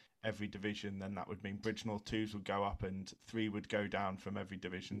from every division, then that would mean Bridgnorth 2s would go up and 3 would go down from every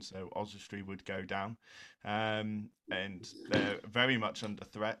division, so Oswestry would go down. And they're very much under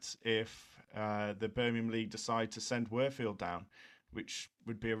threat if the Birmingham League decide to send Worfield down, which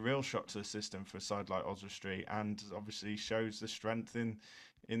would be a real shock to the system for a side like Oswestry, and obviously shows the strength in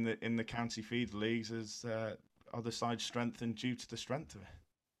the county feeder leagues as other sides strengthen due to the strength of it.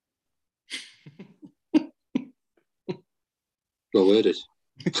 Well worded.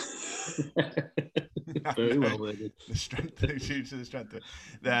 Very well worded. The strength due to the strength of it.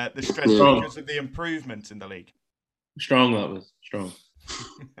 The strength because of the improvement in the league. Strong, that was strong.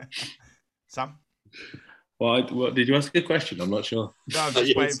 Sam? What did you ask a question? I'm not sure. No, I'm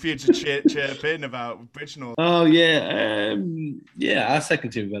just waiting for you to chirp in about Bridgnorth. Oh yeah, our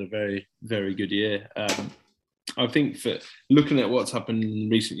second team had a very, very good year. I think for looking at what's happened in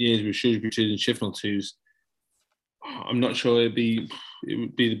recent years with Shrewsbury 2s and Shifnal 2s, I'm not sure it would be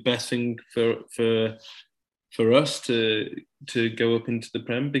the best thing for us to go up into the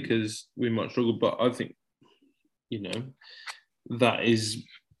Prem, because we might struggle. But I think that is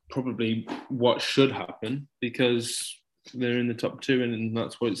probably what should happen, because they're in the top 2, and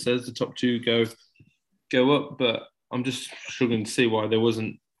that's what it says. The top 2 go up, but I'm just struggling to see why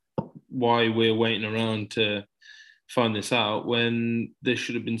we're waiting around to find this out when there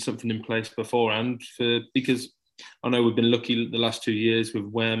should have been something in place beforehand. Because I know we've been lucky the last 2 years with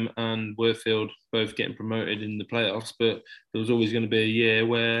Wem and Worfield both getting promoted in the playoffs, but there was always going to be a year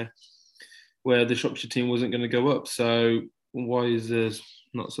where the Shropshire team wasn't going to go up. So why is there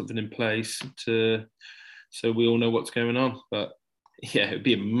not something in place so we all know what's going on? But yeah, it'd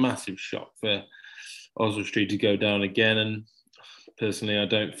be a massive shock for Oswestry to go down again. And personally, I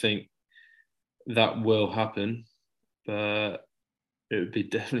don't think that will happen, but it would be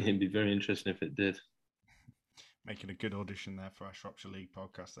very interesting if it did. Making a good audition there for our Shropshire League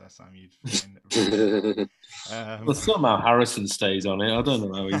podcast there, Sam. You'd well, somehow Harrison stays on it. I don't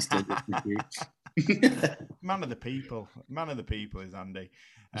know how he's done it. Man of the people is Andy.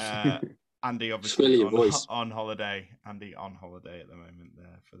 Andy obviously on holiday. Andy on holiday at the moment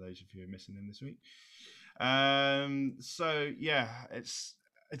there, for those of you who are missing him this week. So yeah, it's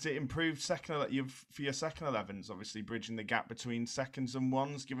it improved for your second 11s, obviously bridging the gap between seconds and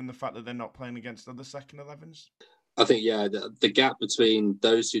ones, given the fact that they're not playing against other second 11s? I think, yeah, the gap between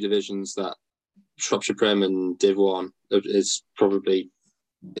those two divisions, that Shropshire Prem and Div 1, is probably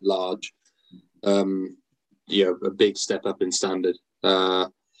large. A big step up in standard.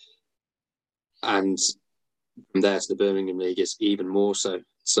 And from there to the Birmingham League is even more so.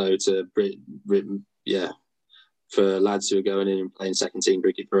 So for lads who are going in and playing second team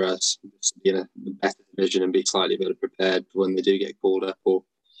cricket for us, the better division and be slightly better prepared when they do get called up, or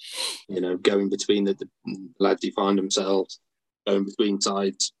going between the lads who find themselves going between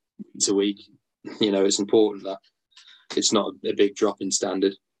sides week to week. It's important that it's not a big drop in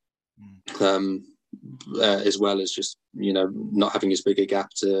standard, as well as just not having as big a gap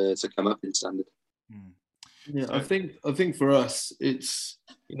to come up in standard. Yeah, I think for us, it's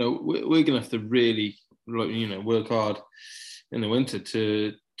we're going to have to really work hard in the winter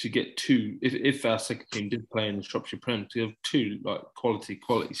to get two. If our second team did play in the Shropshire Prem, to have two quality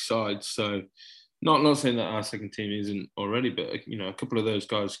sides. So not saying that our second team isn't already, but a couple of those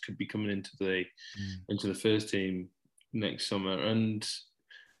guys could be coming into the first team next summer, and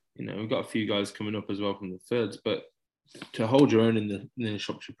we've got a few guys coming up as well from the thirds. But to hold your own in the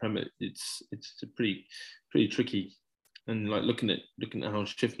Shropshire Prem, it's a pretty tricky. And looking at how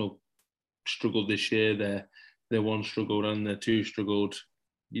Shifnal struggled this year, their one struggled and their two struggled.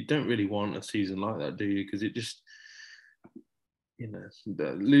 You don't really want a season like that, do you? Because it just,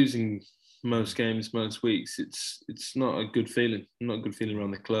 losing most games, most weeks, it's not a good feeling. Not a good feeling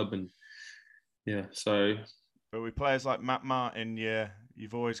around the club, and so. But with players like Matt Martin,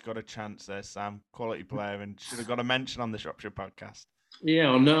 you've always got a chance there, Sam. Quality player, and should have got a mention on the Shropshire podcast. Yeah,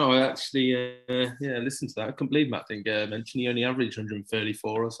 I know. I actually, listened to that. I couldn't believe Matt didn't get a mention. He only averaged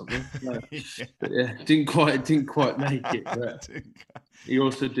 134 or something. Didn't quite make it. But he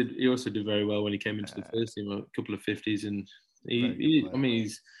also did very well when he came into the first team. A couple of 50s, and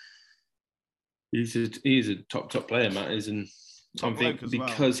he's a top player, Matt is, and I think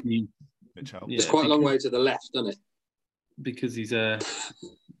because he. It's quite a long way to the left, isn't it? Because he's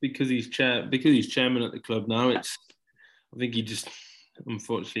chairman at the club now. I think he just,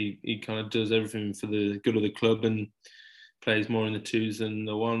 unfortunately, he kind of does everything for the good of the club and plays more in the twos than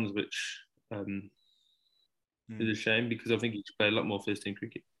the ones, which is a shame, because I think he should play a lot more first team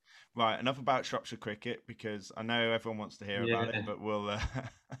cricket. Right, enough about Shropshire cricket, because I know everyone wants to hear about it, but we'll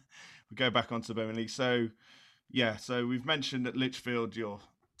go back onto the Birmingham League. So we've mentioned at Lichfield, your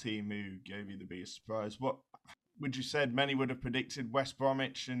team who gave you the biggest surprise. What would you said many would have predicted West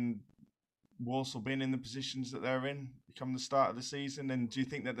Bromwich and Walsall being in the positions that they're in come the start of the season? And do you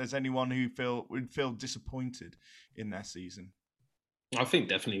think that there's anyone who would feel disappointed in their season? I think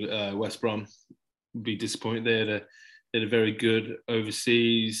definitely West Brom would be disappointed. They had a very good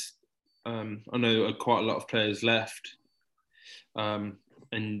overseas. I know quite a lot of players left, and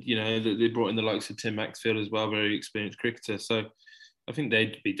they brought in the likes of Tim Maxfield as well, very experienced cricketer. So I think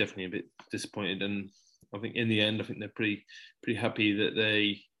they'd be definitely a bit disappointed, and I think in the end, I think they're pretty happy that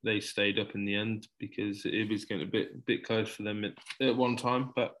they stayed up in the end, because it was getting a bit close for them at one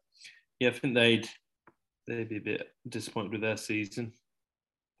time. But yeah, I think they'd be a bit disappointed with their season.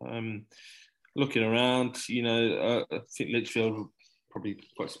 Looking around, I think Lichfield were probably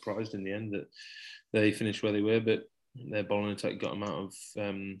quite surprised in the end that they finished where they were, but their bowling attack got them out of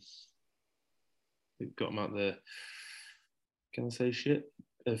the. Can I say shit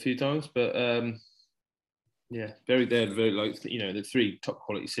a few times? But they're very the three top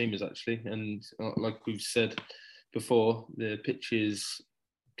quality seamers actually, and like we've said before, the pitches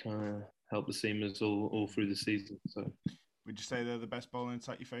kind of help the seamers all through the season. So, would you say they're the best bowling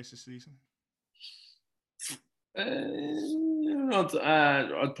attack you face this season? I'd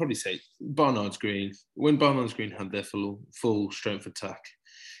probably say Barnard's Green. When Barnard's Green had their full strength attack.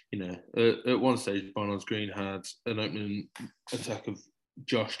 At one stage, Barnard's Green had an opening attack of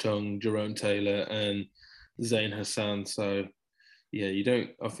Josh Tongue, Jerome Taylor, and Zain Hassan. So,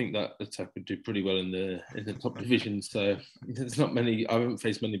 I think that attack would do pretty well in the top division. So, there's not many. I haven't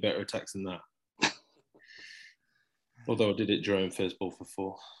faced many better attacks than that. Although I did it during first ball for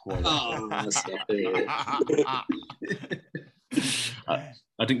 4. Oh, stop it.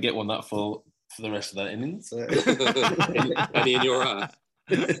 I didn't get one that full for the rest of that innings. So. Any in your eye?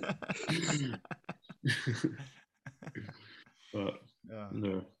 But,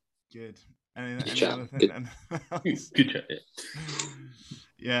 no. Good. Any Good chat. other thing? Good chat, yeah.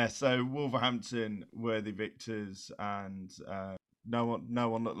 Yeah, so Wolverhampton were the victors, and no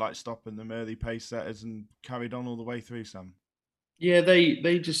one looked like stopping them early pace setters and carried on all the way through, Sam. Yeah,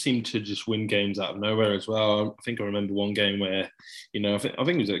 they just seem to just win games out of nowhere as well. I think I remember one game where, I think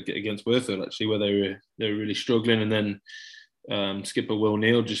it was against Worthfield actually, where they were really struggling, and then skipper Will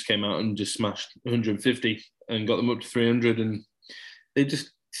Neal just came out and just smashed 150 and got them up to 300, and they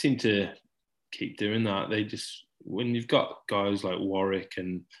just seem to keep doing that. They just, when you've got guys like Warwick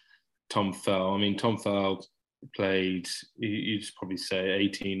and Tom Fell, I mean, Tom Fell played, you'd probably say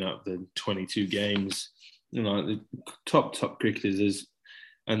 18 out of the 22 games. The top cricketers,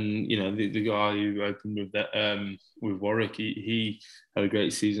 and the guy who opened with that with Warwick, he had a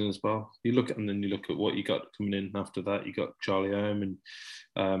great season as well. You look at what you got coming in after that. You got Charlie Ohm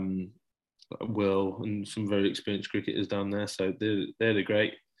and Will and some very experienced cricketers down there. So they're the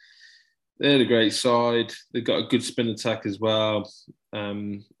great side. They've got a good spin attack as well,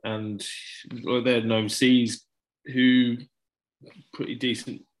 and they had an overseas who pretty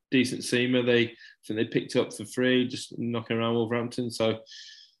decent seamer. They picked up for free, just knocking around Wolverhampton. So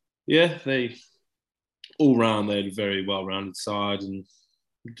yeah, they all round they had a very well rounded side and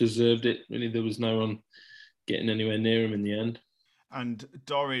deserved it. Really, there was no one getting anywhere near them in the end. And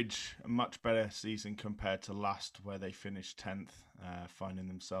Dorridge, a much better season compared to last, where they finished 10th, finding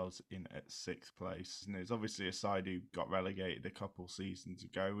themselves in at 6th place. And it's obviously a side who got relegated a couple seasons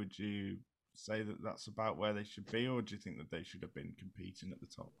ago. Would you say that that's about where they should be, or do you think that they should have been competing at the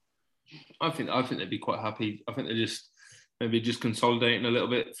top? I think they'd be quite happy. I think they're just consolidating a little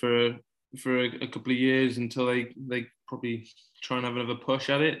bit for a couple of years until they probably try and have another push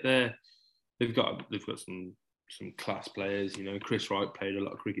at it. They've got some class players. Chris Wright played a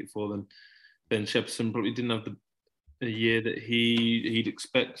lot of cricket for them. Ben Shepperson probably didn't have the year that he'd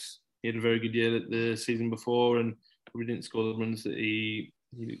expect. He had a very good year the season before, and probably didn't score the runs that he'd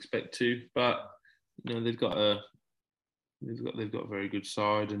expect to. But they've got a very good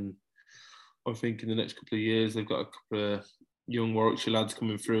side, and I think in the next couple of years they've got a couple of young Warwickshire lads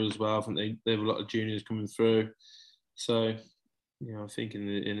coming through as well. I think they have a lot of juniors coming through. So I think in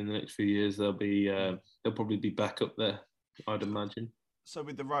the next few years they'll probably be back up there, I'd imagine. So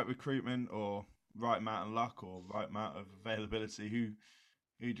with the right recruitment or right amount of luck or right amount of availability, who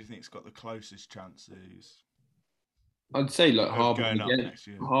do you think's got the closest chances? I'd say like Harborne again.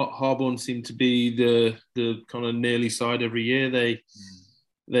 Harborne seem to be the kind of nearly side every year.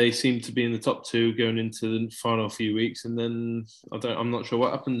 They seem to be in the top 2 going into the final few weeks, and then I'm not sure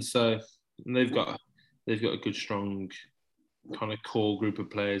what happens. So they've got a good strong kind of core group of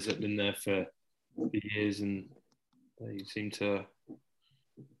players that have been there for years, and they seem to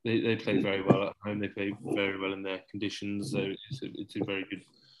they play very well at home. They play very well in their conditions. So it's a very good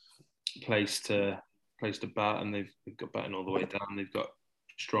place to bat, and they've got batting all the way down. They've got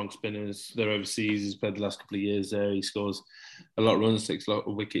strong spinners. They're overseas. He's played the last couple of years there. He scores a lot of runs, takes a lot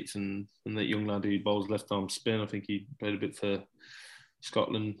of wickets, and that young lad who bowls left arm spin, I think he played a bit for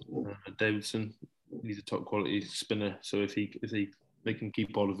Scotland. Davidson, he's a top quality spinner. So if they can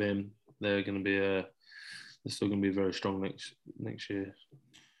keep all of him, they're still going to be very strong next year.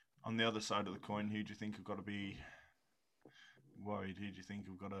 On the other side of the coin, who do you think have got to be worried? Who do you think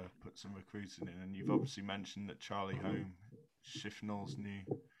have got to put some recruiting in? And you've obviously mentioned that Charlie Home, Shifnall's new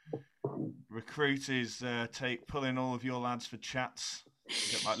recruit, is pulling all of your lads for chats, a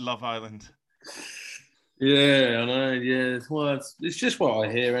bit like Love Island. Yeah, I know. Yeah, well, it's just what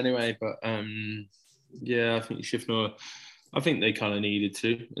I hear anyway. But yeah, I think Shifnall, I think they kind of needed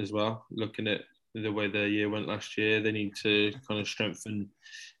to as well. Looking at the way their year went last year, they need to kind of strengthen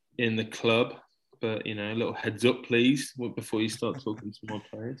in the club. But a little heads up, please, before you start talking to more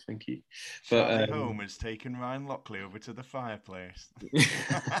players. Thank you. Charlie Home has taken Ryan Lockley over to the fireplace.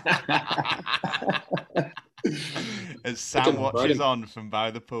 As Sam watches on from by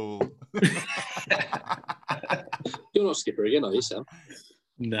the pool. You're not skipper again, are you, Sam?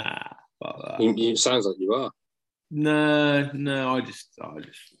 Nah. It sounds like you are. No. I just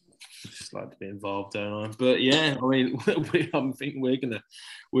like to be involved, don't I? But yeah, I mean, I'm thinking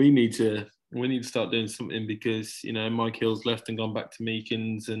we need to start doing something, because Mike Hill's left and gone back to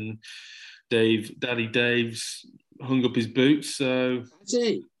Meakins, and Daddy Dave's hung up his boots. So is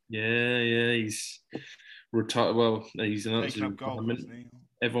he? Yeah, he's retired. Well, he's an absolute golf, isn't he?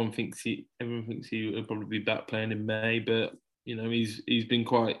 everyone thinks he will probably be back playing in May, but he's been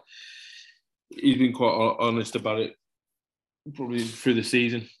quite honest about it probably through the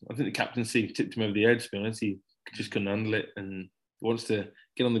season. I think the captaincy tipped him over the edge, to be honest. He just couldn't handle it and wants to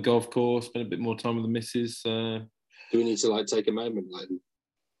get on the golf course, spend a bit more time with the missus. Do we need to take a moment,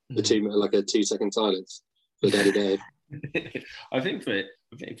 a 2-second silence for Daddy Dave? I think for him,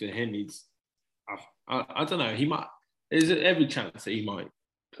 I don't know. He might. There's every chance that he might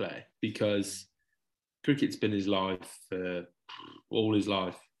play because cricket's been his life all his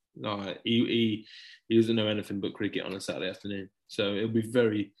life. He doesn't know anything but cricket on a Saturday afternoon. So it'll be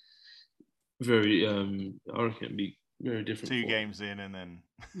very, very. I reckon it'll be very different. 2 games in and then.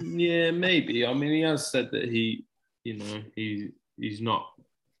 Yeah, maybe. I mean, he has said that he's not.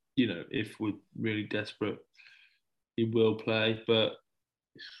 If we're really desperate, he will play. But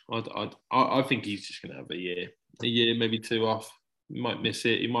I think he's just going to have a year, maybe 2 off. He might miss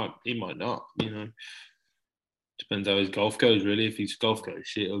it. He might not. Depends how his golf goes, really. If his golf goes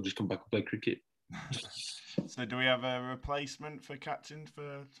shit, he'll just come back and play cricket. So do we have a replacement for captain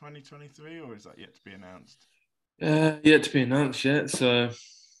for 2023, or is that yet to be announced? Yet to be announced yet. So,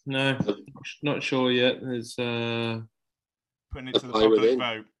 no, not sure yet. There's putting it to the public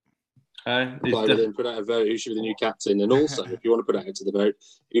vote. Put out a vote. Who should be the new captain? And also, if you want to put it out to the vote,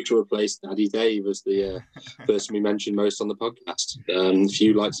 who should replace Daddy Dave as the person we mentioned most on the podcast? If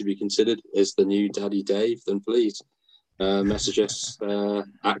you'd like to be considered as the new Daddy Dave, then please message us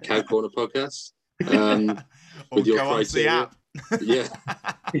at Cow Corner Podcast with your criteria. Yeah,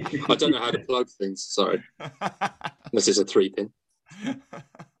 I don't know how to plug things. Sorry, unless it's a 3-pin.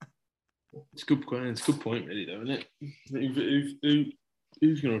 It's a good point. It's a good point, really, though, isn't it?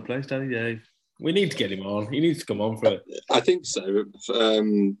 Who's going to replace Daddy Dave? We need to get him on. He needs to come on for it. I think so. A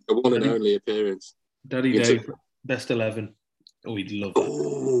one and only appearance. Daddy Dave, best 11. Oh, he'd love that.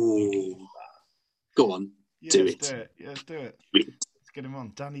 Oh, go on, do it. Yeah, let's do it. Let's get him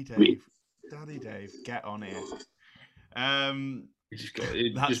on. Daddy Dave, get on here. That's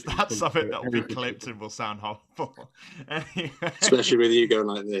something that will be clipped and will sound horrible. Anyway. Especially with you going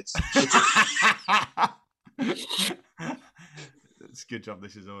like this. It's a good job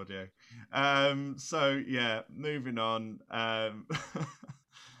this is audio. So yeah, moving on.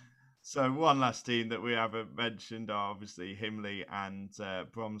 So one last team that we haven't mentioned are obviously Himley and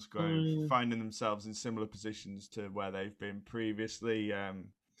Bromsgrove, finding themselves in similar positions to where they've been previously.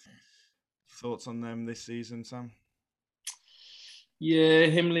 Thoughts on them this season, Sam? Yeah,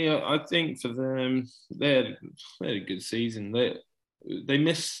 Himley, I think for them, they had a good season. They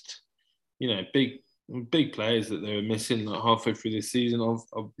missed, big players that they were missing halfway through this season.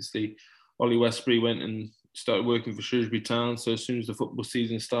 Obviously, Ollie Westbury went and started working for Shrewsbury Town. So as soon as the football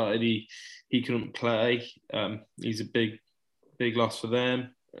season started, he couldn't play. He's a big loss for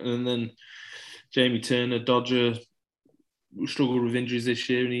them. And then Jamie Turner, Dodger, struggled with injuries this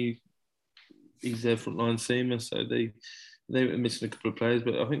year, and he's their frontline seamer. So they were missing a couple of players,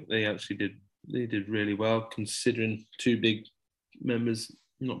 but I think they actually did really well considering 2 big members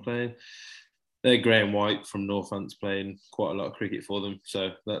not playing. They're Graham White from Northants playing quite a lot of cricket for them,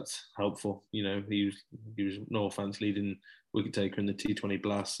 so that's helpful. He was Northants leading wicket taker in the T20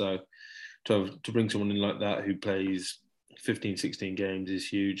 Blast, so to bring someone in like that who plays 15, 16 games is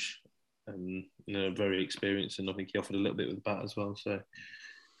huge. Very experienced, and I think he offered a little bit with the bat as well. So,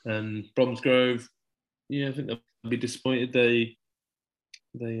 Bromsgrove, yeah, I think they'll be disappointed. They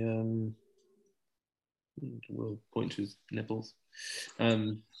will point to his nipples.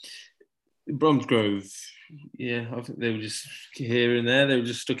 Bromsgrove, yeah, I think they were just here and there. They were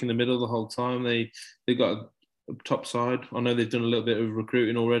just stuck in the middle the whole time. They got a top side. I know they've done a little bit of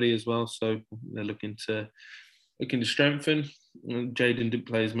recruiting already as well, so they're looking to strengthen. Jaden didn't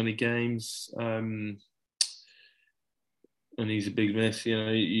play as many games, and he's a big miss.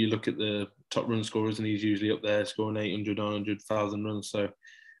 You look at the top run scorers, and he's usually up there scoring 800, 900, 1,000 runs. So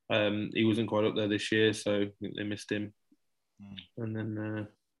he wasn't quite up there this year, so I think they missed him. And then,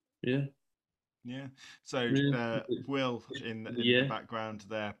 yeah. Yeah. So Will in the background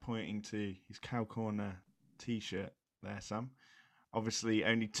there, pointing to his Cow Corner T-shirt there, Sam. Obviously,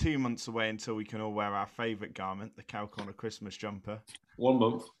 only 2 months away until we can all wear our favourite garment, the Cow Corner Christmas jumper. 1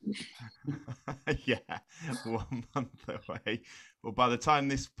 month. Yeah, 1 month away. Well, by the time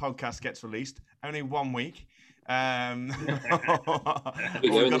this podcast gets released, only 1 week. We've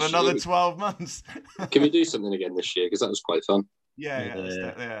got another 12 months. Can we do something again this year? Because that was quite fun.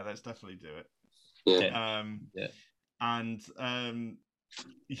 Let's definitely do it. Yeah. And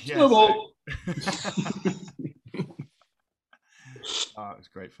Oh, it was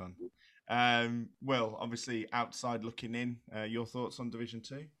great fun. Will, obviously outside looking in, your thoughts on Division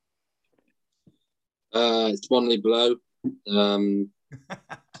 2? It's one league below.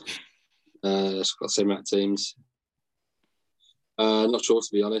 It's got the same amount of teams. Not sure, to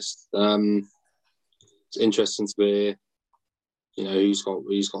be honest. It's interesting to be, who's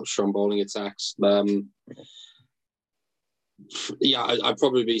got strong bowling attacks. Yeah, I am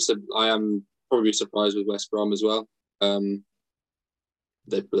probably surprised with West Brom as well.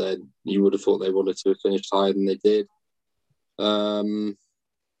 You would have thought they wanted to have finished higher than they did.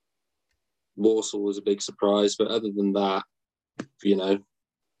 Walsall was a big surprise, but other than that,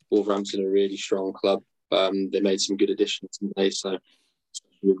 Wolverhampton are a really strong club. They made some good additions, didn't they? So,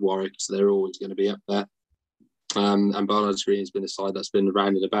 especially with Warwick, so they're always going to be up there. And Barnard's Green has been a side that's been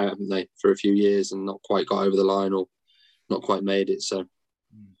around and about, haven't they, for a few years and not quite got over the line or not quite made it. So,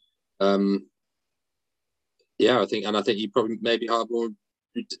 I think you probably maybe Harbour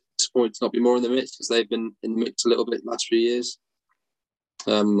disappointed to not be more in the mix because they've been in the mix a little bit the last few years.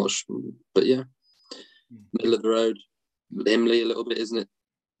 Not sure, but yeah, middle of the road, Himley a little bit, isn't it?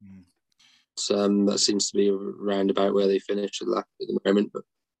 That seems to be around about where they finish at the moment. But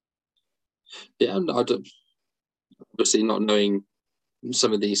yeah, obviously not knowing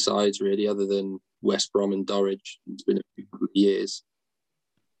some of these sides really, other than West Brom and Norwich. It's been a few years.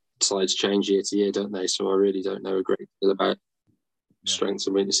 Sides change year to year, don't they? So I really don't know a great deal about strengths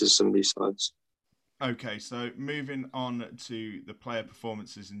and weaknesses of some of these sides. Okay, so moving on to the player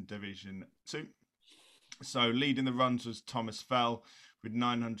performances in Division 2. So leading the runs was Thomas Fell with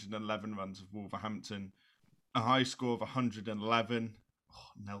 911 runs of Wolverhampton, a high score of 111.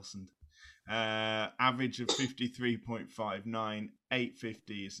 Oh, Nelson. Average of 53.59, 8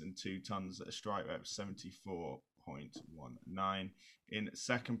 50s and 2 tons at a strike rate of 74.19. In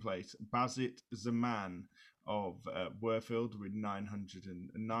second place, Bazit Zaman of Worfield with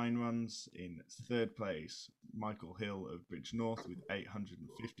 909 runs. In third place, Michael Hill of Bridge North with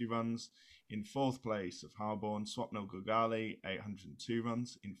 850 runs. In fourth place of Harborne, Swapnil Gogali, 802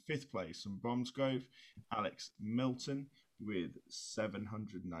 runs. In fifth place from Bromsgrove, Alex Milton with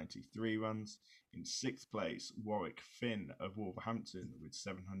 793 runs. In sixth place, Warwick Finn of Wolverhampton with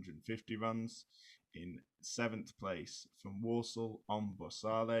 750 runs. In seventh place from Walsall,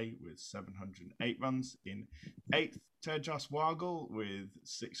 Ombosale with 708 runs. In eighth, Tejas Wargle with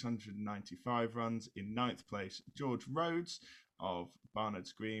 695 runs. In ninth place, George Rhodes of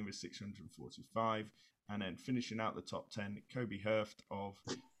Barnard's Green with 645. And then finishing out the top 10, Kobe Hurft of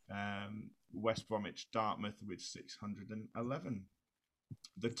West Bromwich Dartmouth with 611.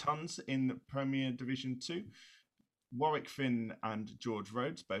 The tons in Premier Division 2, Warwick Finn and George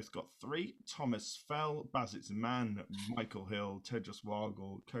Rhodes both got 3. Thomas Fell, Bazit Zaman, Michael Hill, Tejas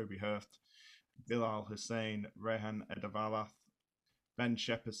Wargle, Kobe Hurft, Bilal Hussain, Rehan Edavalath, Ben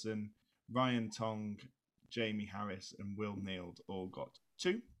Shepperson, Ryan Tong, Jamie Harris and Will Neild all got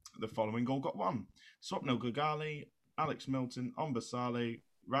 2. The following all got 1. Swapnil Gogali, Alex Milton, Ombasale,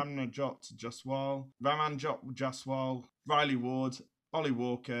 Ramanjot Jaswal, Riley Ward, Ollie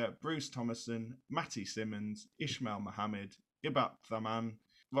Walker, Bruce Thomason, Matty Simmons, Ishmael Mohammed, Ibat Thaman,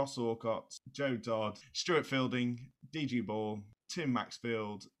 Ross Orcott, Joe Dodd, Stuart Fielding, DG Ball, Tim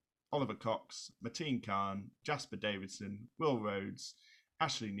Maxfield, Oliver Cox, Mateen Khan, Jasper Davidson, Will Rhodes,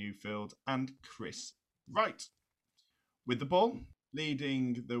 Ashley Newfield, and Chris Wright. With the ball,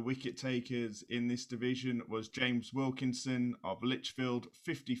 leading the wicket takers in this division was James Wilkinson of Lichfield,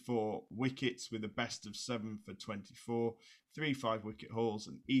 54 wickets with a best of 7 for 24, 3 5-wicket hauls,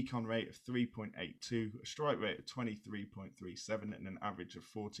 an econ rate of 3.82, a strike rate of 23.37 and an average of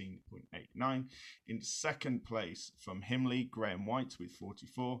 14.89. In second place from Himley, Graham White with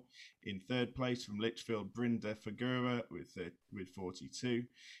 44. In third place from Lichfield, Brinda Fagura with 42.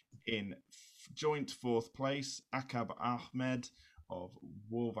 In joint fourth place, Akab Ahmed of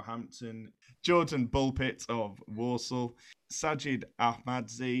Wolverhampton, Jordan Bulpit of Walsall, Sajid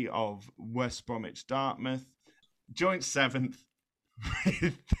Ahmadzi of West Bromwich Dartmouth, joint 7th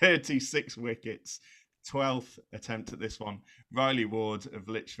with 36 wickets, 12th attempt at this one, Riley Ward of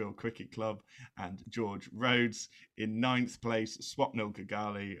Lichfield Cricket Club, and George Rhodes. In 9th place, Swapnil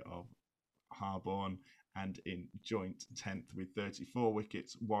Gogali of Harborne, and in joint 10th with 34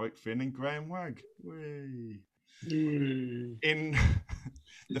 wickets, Warwick Finn and Graham Wagg. Whee! In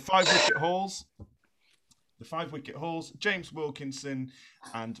the 5-wicket hauls, James Wilkinson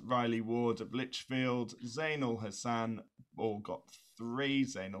and Riley Ward of Lichfield, Zainul Hassan all got 3.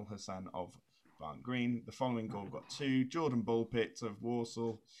 Zainul Hassan of Barn Green. The following all got 2. Jordan Bulpit of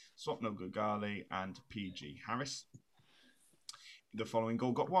Walsall, Swapnil Gogali and PG Harris. The following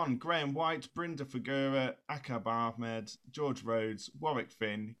goal got 1. Graham White, Brinda Fagura, Akab Ahmed, George Rhodes, Warwick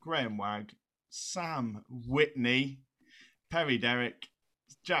Finn, Graham Wagg, Sam Whitney, Perry Derrick,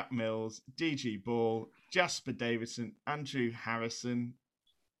 Jack Mills, DG Ball, Jasper Davidson, Andrew Harrison,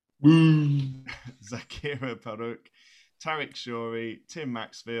 Zakira Paruk, Tarek Shorey, Tim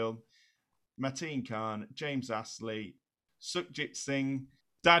Maxfield, Mateen Khan, James Astley, Sukhjit Singh,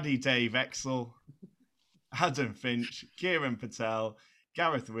 Daddy Dave Exel, Adam Finch, Kieran Patel,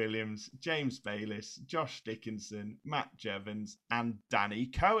 Gareth Williams, James Bayliss, Josh Dickinson, Matt Jevons, and Danny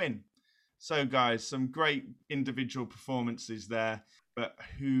Cohen. So, guys, some great individual performances there, but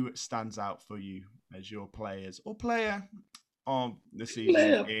who stands out for you as your players or player of the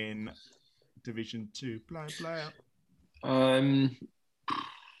season in Division 2? Player.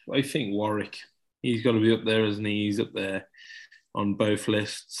 I think Warwick. He's got to be up there, isn't he? He's up there on both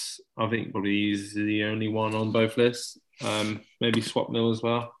lists. I think probably he's the only one on both lists. Maybe Swapnil as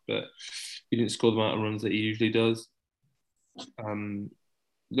well, but he didn't score the amount of runs that he usually does.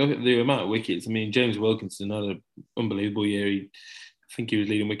 Look at the amount of wickets. I mean, James Wilkinson had an unbelievable year. I think he was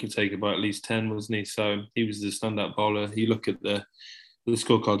leading wicket taker by at least 10, wasn't he? So he was the standout bowler. You look at the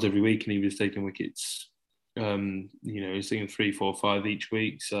scorecards every week and he was taking wickets. He's taking 3, 4, 5 each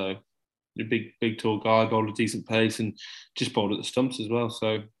week. So a big tall guy, bowled a decent pace and just bowled at the stumps as well.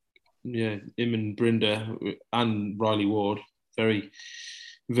 So yeah, him and Brinda and Riley Ward, very,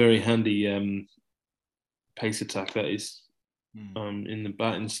 very handy pace attack that is. In the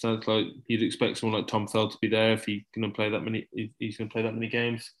batting stance, like you'd expect someone like Tom Feld to be there if he's going to play that many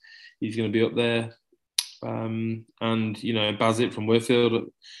games. He's going to be up there, and Bassett from Worfield,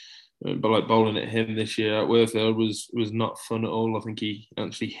 but like bowling at him this year at Worfield was not fun at all. I think he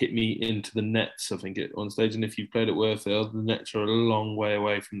actually hit me into the nets. I think at one stage, and if you've played at Worfield, the nets are a long way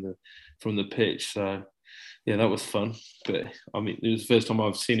away from the pitch. So yeah, that was fun. But I mean, it was the first time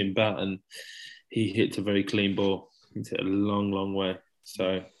I've seen him bat, and he hit a very clean ball. He's hit a long way.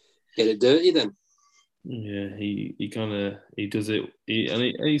 So get it dirty then. Yeah, he does it.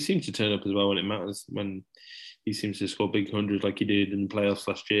 He seems to turn up as well when it matters. When he seems to score big hundreds like he did in the playoffs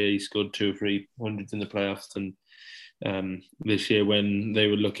last year. He scored 2 or 3 hundreds in the playoffs, and this year when they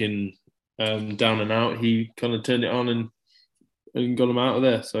were looking down and out, he kind of turned it on and got them out of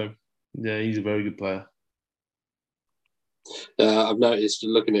there. So yeah, he's a very good player. I've noticed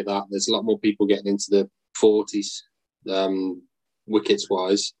looking at that, there's a lot more people getting into the 40s. Wickets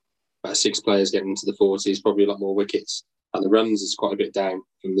wise, about 6 players getting into the 40s, probably a lot more wickets, and the runs is quite a bit down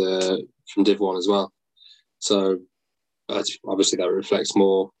from Div 1 as well. So obviously that reflects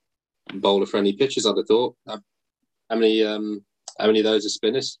more bowler friendly pitches, I'd have thought. How many of those are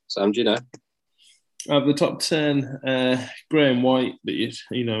spinners, Sam? Do you know? Of the top 10, Graham White, but the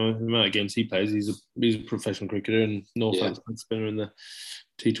amount of games he plays, he's a professional cricketer and Northland spinner in the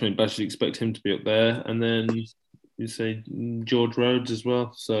T20 batch. You'd expect him to be up there, and then you say George Rhodes as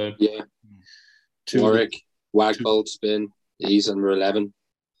well. So yeah, Warwick, Wagbold spin. He's number 11.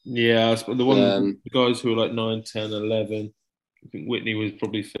 Yeah, the guys who were like 9, 10, 11. I think Whitney was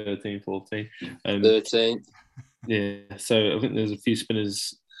probably 13, 14. 13. Yeah, so I think there's a few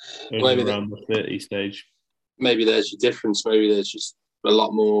spinners around the 30 stage. Maybe there's a difference. Maybe there's just a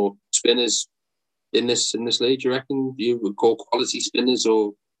lot more spinners in this league. Do you reckon you would call quality spinners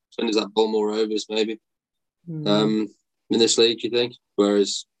or spinners that bowl more overs? Maybe in this league, do you think?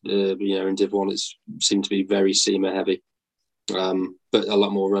 Whereas in Div 1, it's seemed to be very seamer heavy, but a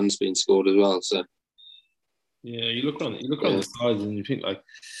lot more runs being scored as well. So yeah, you look on the sides and you think like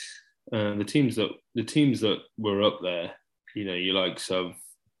the teams that were up there. You like of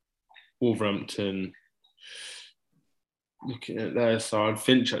Wolverhampton. Looking at their side,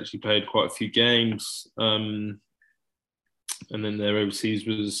 Finch actually played quite a few games, and then their overseas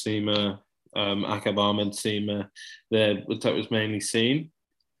was a seamer. Akab Ahmed seamer. Their attack was mainly seam.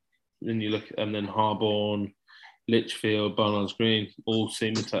 Then you look, and then Harborne, Lichfield, Barnards Green, all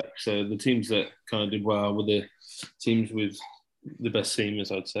seam attack. So the teams that kind of did well were the teams with the best seamers,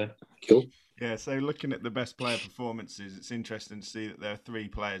 I'd say. Cool. Yeah, so looking at the best player performances, it's interesting to see that there are 3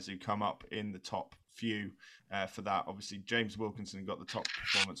 players who come up in the top few for that. Obviously, James Wilkinson got the top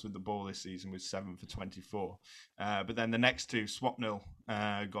performance with the ball this season with 7 for 24. But then the next 2, Swapnil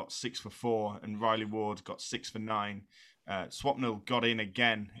got 6 for 4 and Riley Ward got 6 for 9. Swapnil got in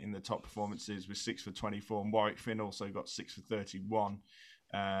again in the top performances with 6 for 24 and Warwick Finn also got 6 for 31.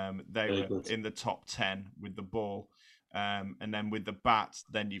 They were in the top 10 with the ball. And then with the bat,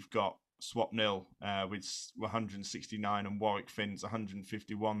 then you've got Swapnil with 169 and Warwick Finn's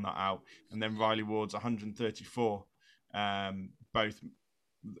 151 that out, and then Riley Ward's 134. Both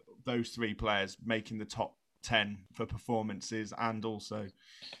those 3 players making the top 10 for performances and also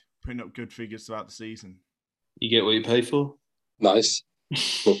putting up good figures throughout the season. You get what you pay for. Nice.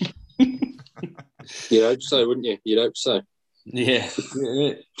 You'd hope so, wouldn't you? You'd hope so. Yeah.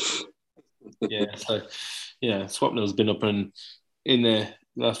 Yeah. So, yeah, Swapnil's been up and in the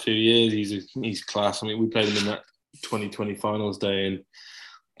last few years. He's class. I mean, we played him in that 2020 finals day, and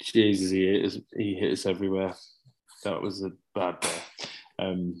Jesus, he hit us everywhere. That was a bad day.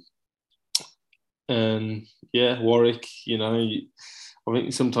 And yeah, Warwick. I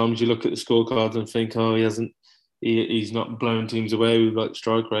think sometimes you look at the scorecards and think, oh, he's not blowing teams away with like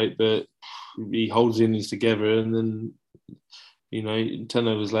strike rate, but he holds innings together, and then 10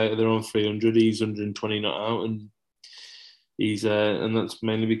 overs later they're on 300. He's 120 not out, and and that's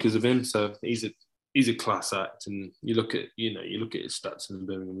mainly because of him. So he's a class act, and you look at his stats in the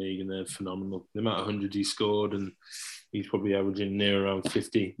Birmingham League, and they're phenomenal. The amount of 100 he scored, and he's probably averaging near around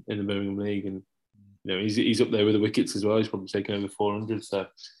 50 in the Birmingham League, and he's up there with the wickets as well. He's probably taken over 400. So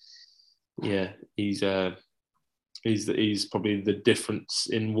yeah, he's probably the difference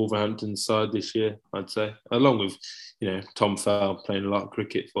in Wolverhampton's side this year, I'd say, along with Tom Fowle playing a lot of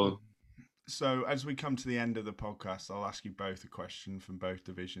cricket for them. So as we come to the end of the podcast, I'll ask you both a question from both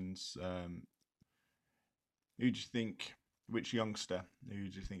divisions. Which youngster do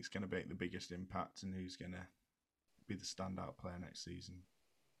you think is going to make the biggest impact, and who's going to be the standout player next season?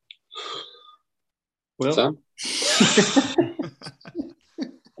 Well, Sam?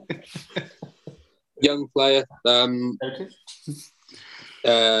 Young player.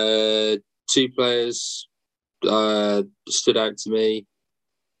 Two players stood out to me: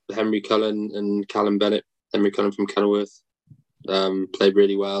 Henry Cullen and Callum Bennett. Henry Cullen from Kenilworth played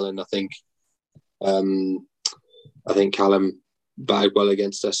really well, and I think Callum batted well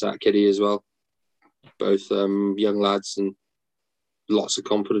against us at Kiddie as well. Both young lads and lots of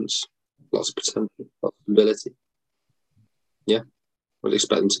confidence, lots of potential, lots of ability. Yeah, we'll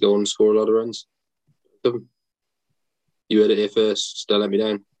expect them to go on and score a lot of runs. You heard it here first. Don't let me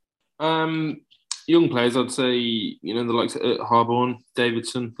down. Young players, I'd say, the likes of Harborne,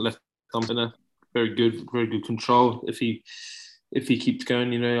 Davidson, left spinner, very good control. If he keeps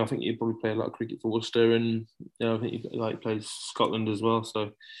going, I think he'd probably play a lot of cricket for Worcester, and I think he plays Scotland as well.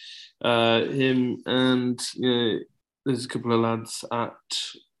 So him, and there's a couple of lads at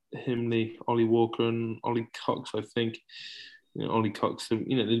Himley, Ollie Walker and Ollie Cox. I think Ollie Cox,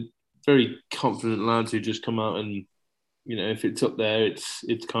 they're very confident lads who just come out and, if it's up there, it's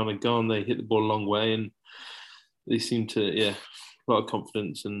kind of gone. They hit the ball a long way, and they seem to, a lot of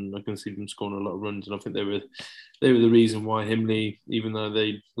confidence, and I can see them scoring a lot of runs. And I think they were the reason why Himley, even though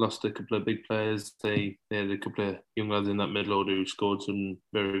they lost a couple of big players, they had a couple of young lads in that middle order who scored some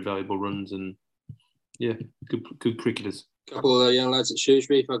very valuable runs, and good cricketers. A couple of young lads at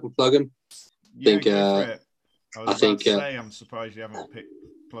Shrewsbury, if I can plug them. I'm surprised you haven't picked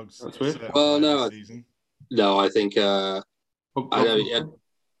plugs. That's weird. Well, no, season. No, I think Rob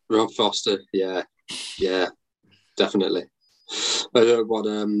Foster. Yeah, definitely.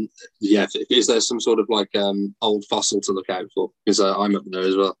 Is there some sort of old fossil to look out for? Because I'm up there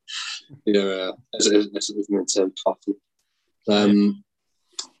as well. As an term fossil.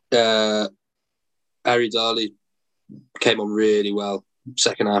 Harry Darley came on really well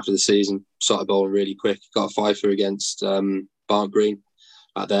second half of the season. Started bowling really quick. Got a fifer against Barnt Green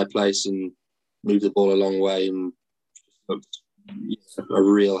at their place and moved the ball a long way and looked a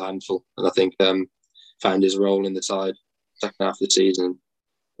real handful. And I think found his role in the side second half of the season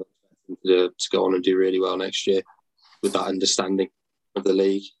to go on and do really well next year with that understanding of the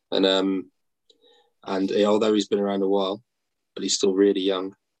league. And although he's been around a while, but he's still really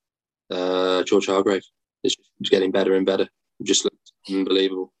young. George Hargrave is getting better and better. Just looked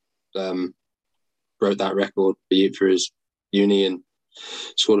unbelievable. Broke that record for his uni and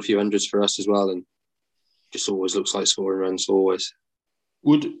scored a few hundreds for us as well. And just always looks like scoring runs, always.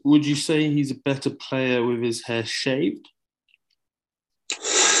 Would you say he's a better player with his hair shaved?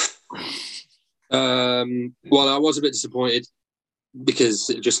 Well, I was a bit disappointed because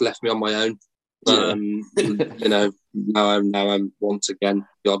it just left me on my own. Now I'm once again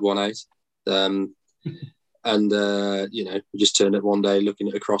the odd one out. We just turned up one day looking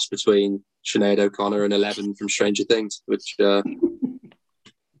at a cross between Sinead O'Connor and 11 from Stranger Things, which there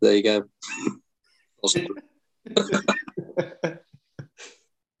you go.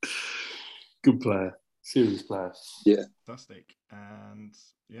 Good player, serious player. Yeah, fantastic. And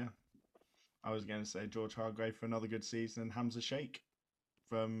I was going to say George Hargrave for another good season, and Hamza Sheikh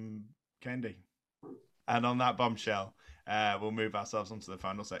from Kendi. And on that bombshell, we'll move ourselves onto the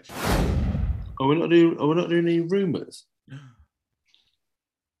final section. Are we not doing any rumours?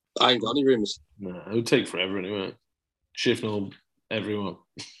 I ain't got any rumours. No, it would take forever anyway. Shifnal, everyone.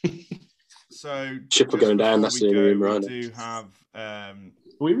 So Ship are going down. That's the only rumour I know. We do have. Are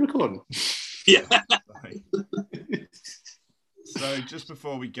we recording? Yeah. So just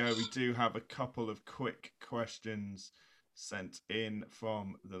before we go, we do have a couple of quick questions sent in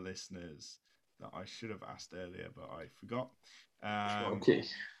from the listeners that I should have asked earlier, but I forgot. Okay.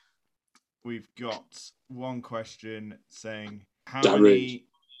 We've got one question saying, how That many...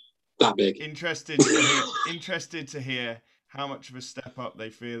 That big. Interested to hear how much of a step up they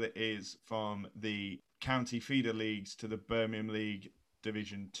feel it is from the county feeder leagues to the Birmingham League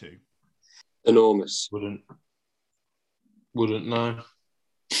Division 2. Enormous. Wouldn't know.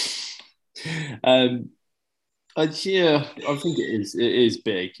 I think it is. It is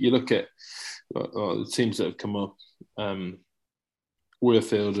big. You look at the teams that have come up.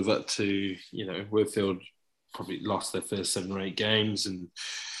 Wearfield have had to, Wearfield probably lost their first 7 or 8 games, and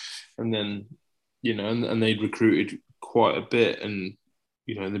then, and they'd recruited quite a bit, and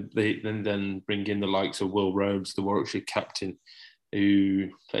they then bring in the likes of Will Rhodes, the Warwickshire captain, who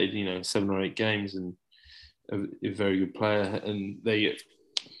played 7 or 8 games and a very good player, and they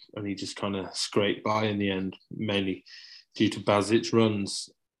only just kind of scraped by in the end, mainly due to Basic's runs.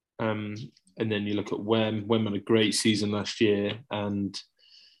 And then you look at Wem. Wem had a great season last year, and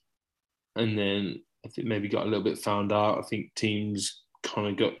then I think maybe got a little bit found out. I think teams kind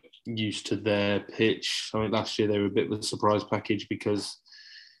of got used to their pitch. I think last year they were a bit of a surprise package because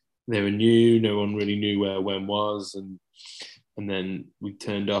they were new. No one really knew where Wem was, and then we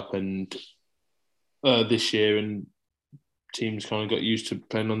turned up and this year, and teams kind of got used to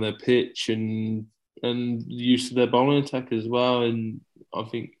playing on their pitch and used to their bowling attack as well. And I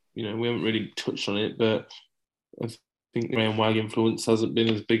think we haven't really touched on it, but I think the Graham Wagg influence hasn't been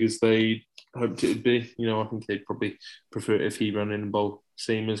as big as they hoped it would be. I think they'd probably prefer it if he ran in and bowled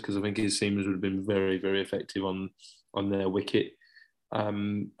seamers, because I think his seamers would have been very, very effective on their wicket.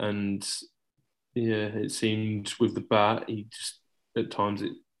 And yeah, it seemed with the bat, he just at times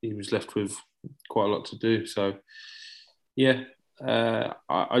he was left with quite a lot to do. So yeah,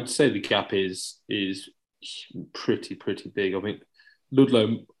 I'd say the gap is pretty big. I think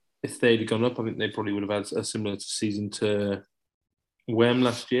Ludlow, if they'd gone up, I think they probably would have had a similar season to Wem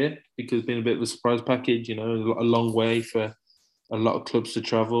last year, because it's been a bit of a surprise package, a long way for a lot of clubs to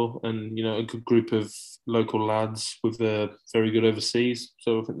travel, and a good group of local lads with very good overseas.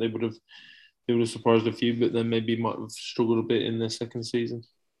 So I think they would have surprised a few, but then maybe might have struggled a bit in their second season.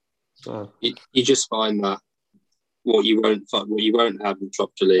 So you just find that what you won't have in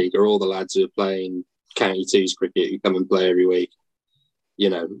Shropshire League are all the lads who are playing County Twos cricket who come and play every week.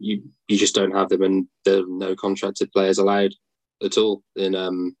 You just don't have them, and there are no contracted players allowed at all in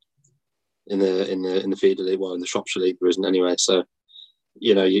the feeder league. Well, in the Shropshire League there isn't anyway. So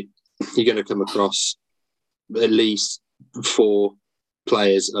you're going to come across at least 4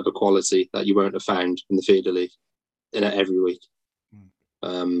 players of a quality that you won't have found in the feeder league in it every week.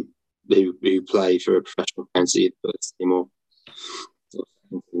 Who play for a professional county team or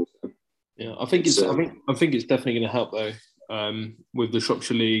yeah, I think it's definitely going to help though, with the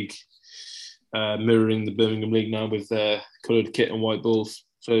Shropshire League mirroring the Birmingham League now with their coloured kit and white balls.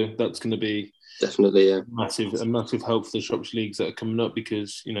 So that's going to be definitely a massive help for the Shropshire Leagues that are coming up,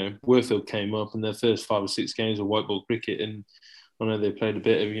 because Wearfield came up and their first 5 or 6 games of white ball cricket, and I know they played a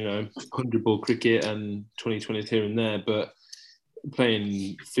bit of 100 ball cricket and 20 here and there, but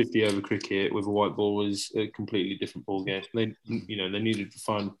playing 50 over cricket with a white ball was a completely different ball game. They needed to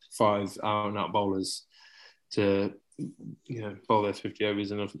find 5 out and out bowlers to bowl their 50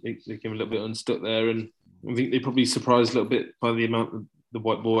 overs, and I think they came a little bit unstuck there, and I think they probably surprised a little bit by the amount that the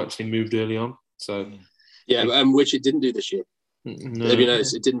white ball actually moved early on. So yeah, which it didn't do this year. No. Have you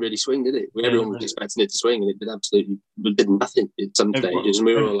noticed it didn't really swing, did it? Everyone was expecting it to swing, and it did nothing at some stages, and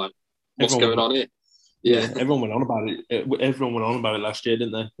we were all like, "What's going on here?" Yeah, everyone went on about it. Everyone went on about it last year,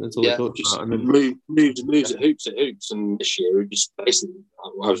 didn't they? That's all they thought about. And then moves at hoops, and this year just basically,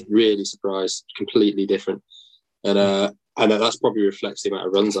 I was really surprised. Completely different, and that's probably reflects the amount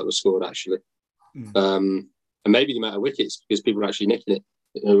of runs that were scored actually, and maybe the amount of wickets, because people were actually nicking it,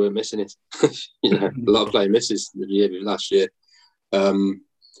 they weren't missing it. A lot of playing misses the year last year. I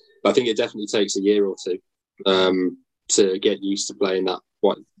think it definitely takes a year or two to get used to playing that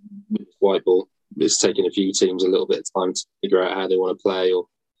white ball. It's taking a few teams a little bit of time to figure out how they want to play or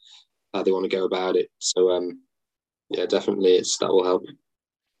how they want to go about it. So, definitely that will help.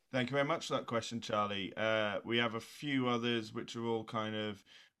 Thank you very much for that question, Charlie. We have a few others which are all kind of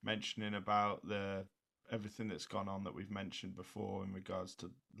mentioning about everything that's gone on that we've mentioned before in regards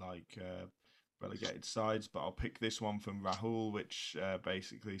to relegated sides, but I'll pick this one from Rahul, which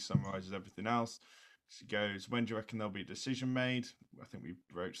basically summarises everything else. He goes, when do you reckon there'll be a decision made? I think we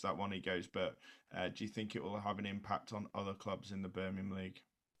broached that one. He goes, but do you think it will have an impact on other clubs in the Birmingham League?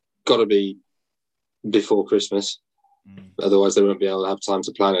 Got to be before Christmas. Otherwise they won't be able to have time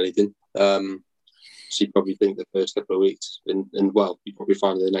to plan anything. So you probably think the first couple of weeks, and well, you probably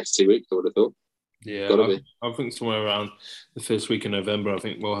find in the next 2 weeks, I would have thought. Yeah, I think somewhere around the first week of November, I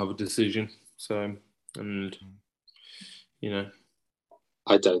think we'll have a decision. So, and, you know.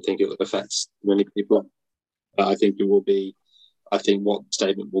 I don't think it will affect many people. But I think it will be, I think what the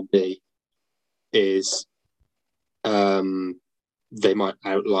statement will be is they might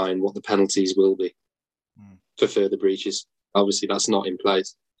outline what the penalties will be for further breaches. Obviously, that's not in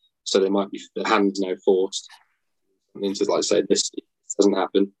place. So there might be the hands now forced into, like, say, this doesn't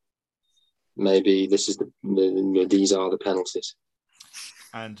happen. Maybe this is these are the penalties.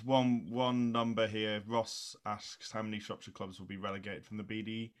 And one number here, Ross asks how many Shropshire clubs will be relegated from the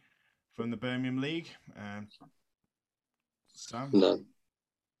BD from the Birmingham League. Sam? None.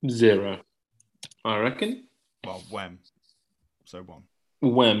 0, I reckon. Well, Wem. So 1.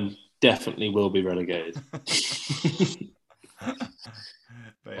 Wem definitely will be relegated.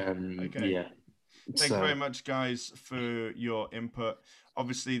 Okay. Yeah. Thank you very much, guys, for your input.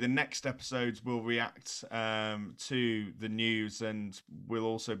 Obviously, the next episodes will react to the news, and we'll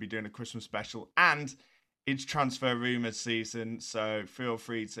also be doing a Christmas special. And it's transfer rumours season, so feel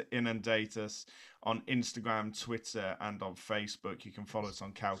free to inundate us on Instagram, Twitter, and on Facebook. You can follow us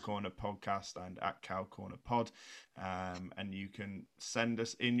on Cow Corner Podcast and at Cow Corner Pod. And you can send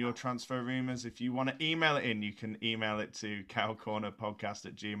us in your transfer rumours. If you want to email it in, you can email it to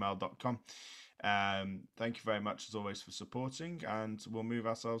cowcornerpodcast@gmail.com. Thank you very much, as always, for supporting, and we'll move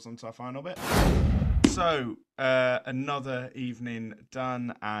ourselves on to our final bit. So, another evening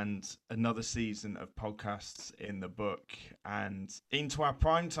done and another season of podcasts in the book, and into our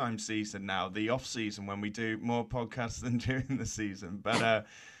primetime season now, the off season when we do more podcasts than during the season. But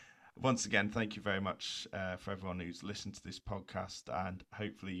once again, thank you very much for everyone who's listened to this podcast, and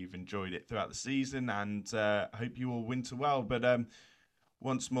hopefully you've enjoyed it throughout the season, and I hope you all winter well. But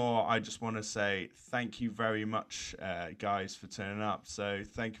once more, I just want to say thank you very much, guys, for turning up. So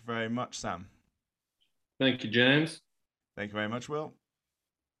thank you very much, Sam. Thank you, James. Thank you very much, Will.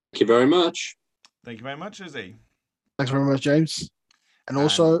 Thank you very much. Thank you very much, Izzy. Thanks very much, James. And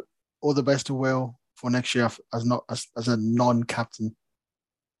also, all the best to Will for next year as a non-captain.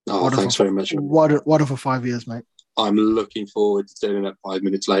 Oh, thanks very much. What for 5 years, mate? I'm looking forward to turning up 5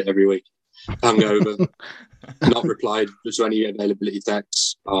 minutes late every week. Hungover, not replied to any availability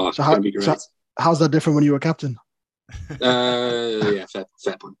texts. Oh, so be great. How's that different when you were captain? Yeah, fair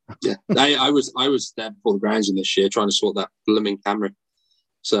point. Yeah, I was there before the grounds in this year trying to sort that blooming camera.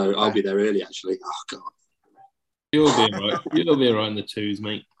 So I'll be there early, actually. Oh God, you'll be right. You'll be right in the twos,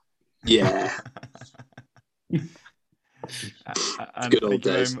 mate. Yeah. Good old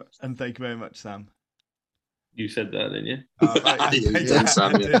days. And thank you very much, Sam. You said that, didn't you?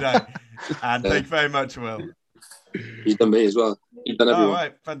 Sam, did I? And thank you very much, Will. You've done me as well. You've done everyone. All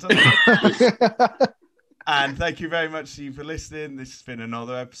right, fantastic. And thank you very much to you for listening. This has been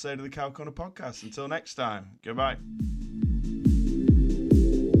another episode of the Cow Corner Podcast. Until next time, goodbye.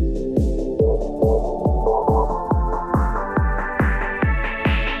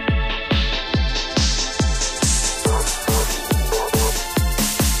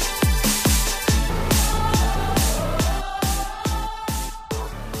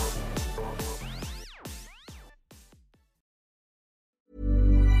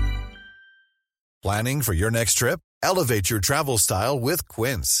 Planning for your next trip? Elevate your travel style with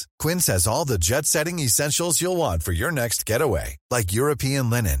Quince. Quince has all the jet-setting essentials you'll want for your next getaway, like European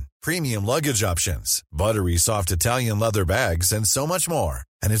linen, premium luggage options, buttery soft Italian leather bags, and so much more.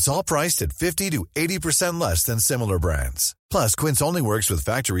 And it's all priced at 50 to 80% less than similar brands. Plus, Quince only works with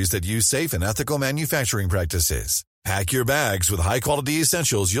factories that use safe and ethical manufacturing practices. Pack your bags with high-quality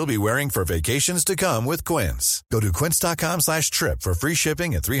essentials you'll be wearing for vacations to come with Quince. Go to quince.com/trip for free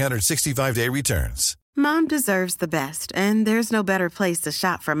shipping and 365-day returns. Mom deserves the best, and there's no better place to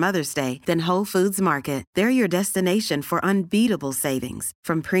shop for Mother's Day than Whole Foods Market. They're your destination for unbeatable savings,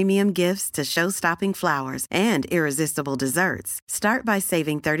 from premium gifts to show-stopping flowers and irresistible desserts. Start by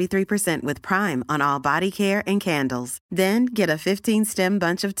saving 33% with Prime on all body care and candles. Then get a 15-stem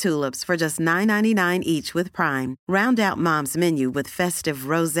bunch of tulips for just $9.99 each with Prime. Round out Mom's menu with festive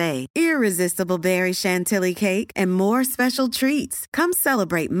rosé, irresistible berry chantilly cake, and more special treats. Come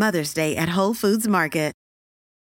celebrate Mother's Day at Whole Foods Market.